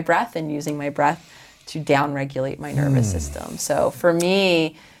constricting my breath and using my breath to downregulate my nervous system. So for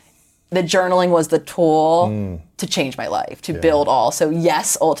me, the journaling was the tool to change my life, to build all. So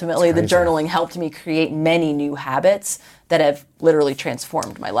yes, ultimately the journaling helped me create many new habits that have literally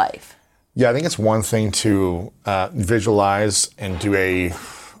transformed my life. Yeah, I think it's one thing to visualize and do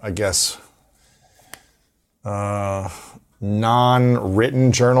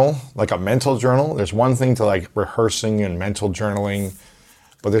non-written journal, like a mental journal. There's one thing to rehearsing and mental journaling,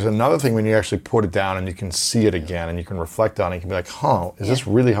 but there's another thing when you actually put it down and you can see it again and you can reflect on it. You can be like, is this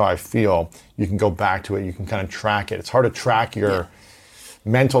really how I feel? You can go back to it. You can kind of track it. It's hard to track your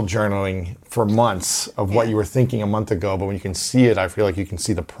mental journaling for months of what you were thinking a month ago, but when you can see it, I feel like you can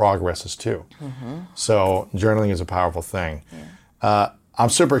see the progresses too. So journaling is a powerful thing. I'm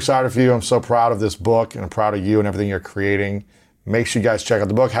super excited for you. I'm so proud of this book, and I'm proud of you and everything you're creating. Make sure you guys check out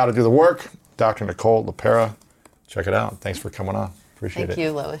the book, How to Do the Work. Dr. Nicole LePera. Check it out. Thanks for coming on. Appreciate it. Thank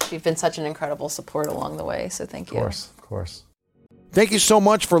you, Lois. You've been such an incredible support along the way, so thank you. Of course. Thank you so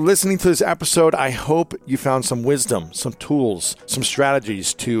much for listening to this episode. I hope you found some wisdom, some tools, some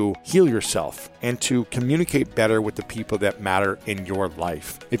strategies to heal yourself and to communicate better with the people that matter in your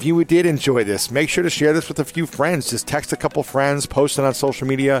life. If you did enjoy this, make sure to share this with a few friends. Just text a couple friends, post it on social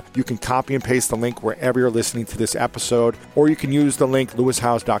media. You can copy and paste the link wherever you're listening to this episode, or you can use the link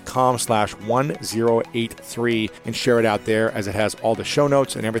louishowes.com/1083 and share it out there, as it has all the show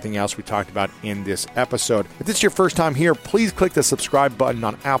notes and everything else we talked about in this episode. If this is your first time here, please click the subscribe button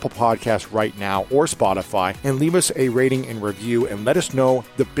on Apple Podcasts right now or Spotify and leave us a rating and review and let us know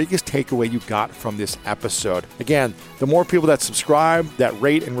the biggest takeaway you got from this episode. Again, the more people that subscribe, that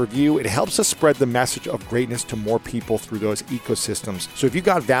rate and review, it helps us spread the message of greatness to more people through those ecosystems. So if you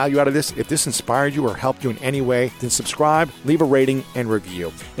got value out of this, if this inspired you or helped you in any way, then subscribe, leave a rating and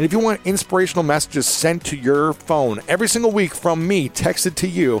review. And if you want inspirational messages sent to your phone every single week from me, texted to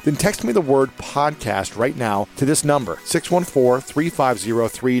you, then text me the word podcast right now to this number,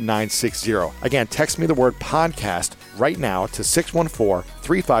 614-350-3960. Again, text me the word podcast right now to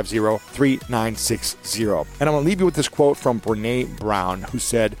 614-350-3960. And I'm going to leave you with this quote from Brené Brown, who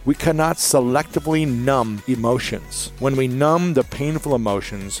said, "We cannot selectively numb emotions. When we numb the painful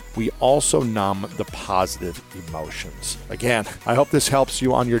emotions, we also numb the positive emotions." Again, I hope this helps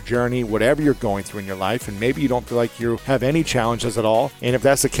you on your journey, whatever you're going through in your life, and maybe you don't feel like you have any challenges at all. And if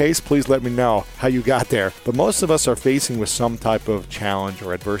that's the case, please let me know how you got there. But most of us are facing with some type of challenge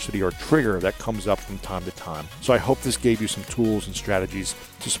or adversity or trigger that comes up from time to time. So I hope this gave you some tools and strategies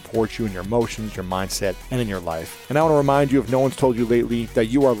to support you in your emotions, your mindset, and in your life. And I want to remind you, if no one's told you lately, that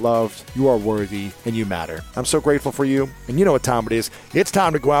you are loved, you are worthy, and you matter. I'm so grateful for you, and you know what time it is. It's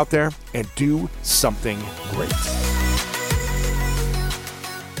time to go out there and do something great.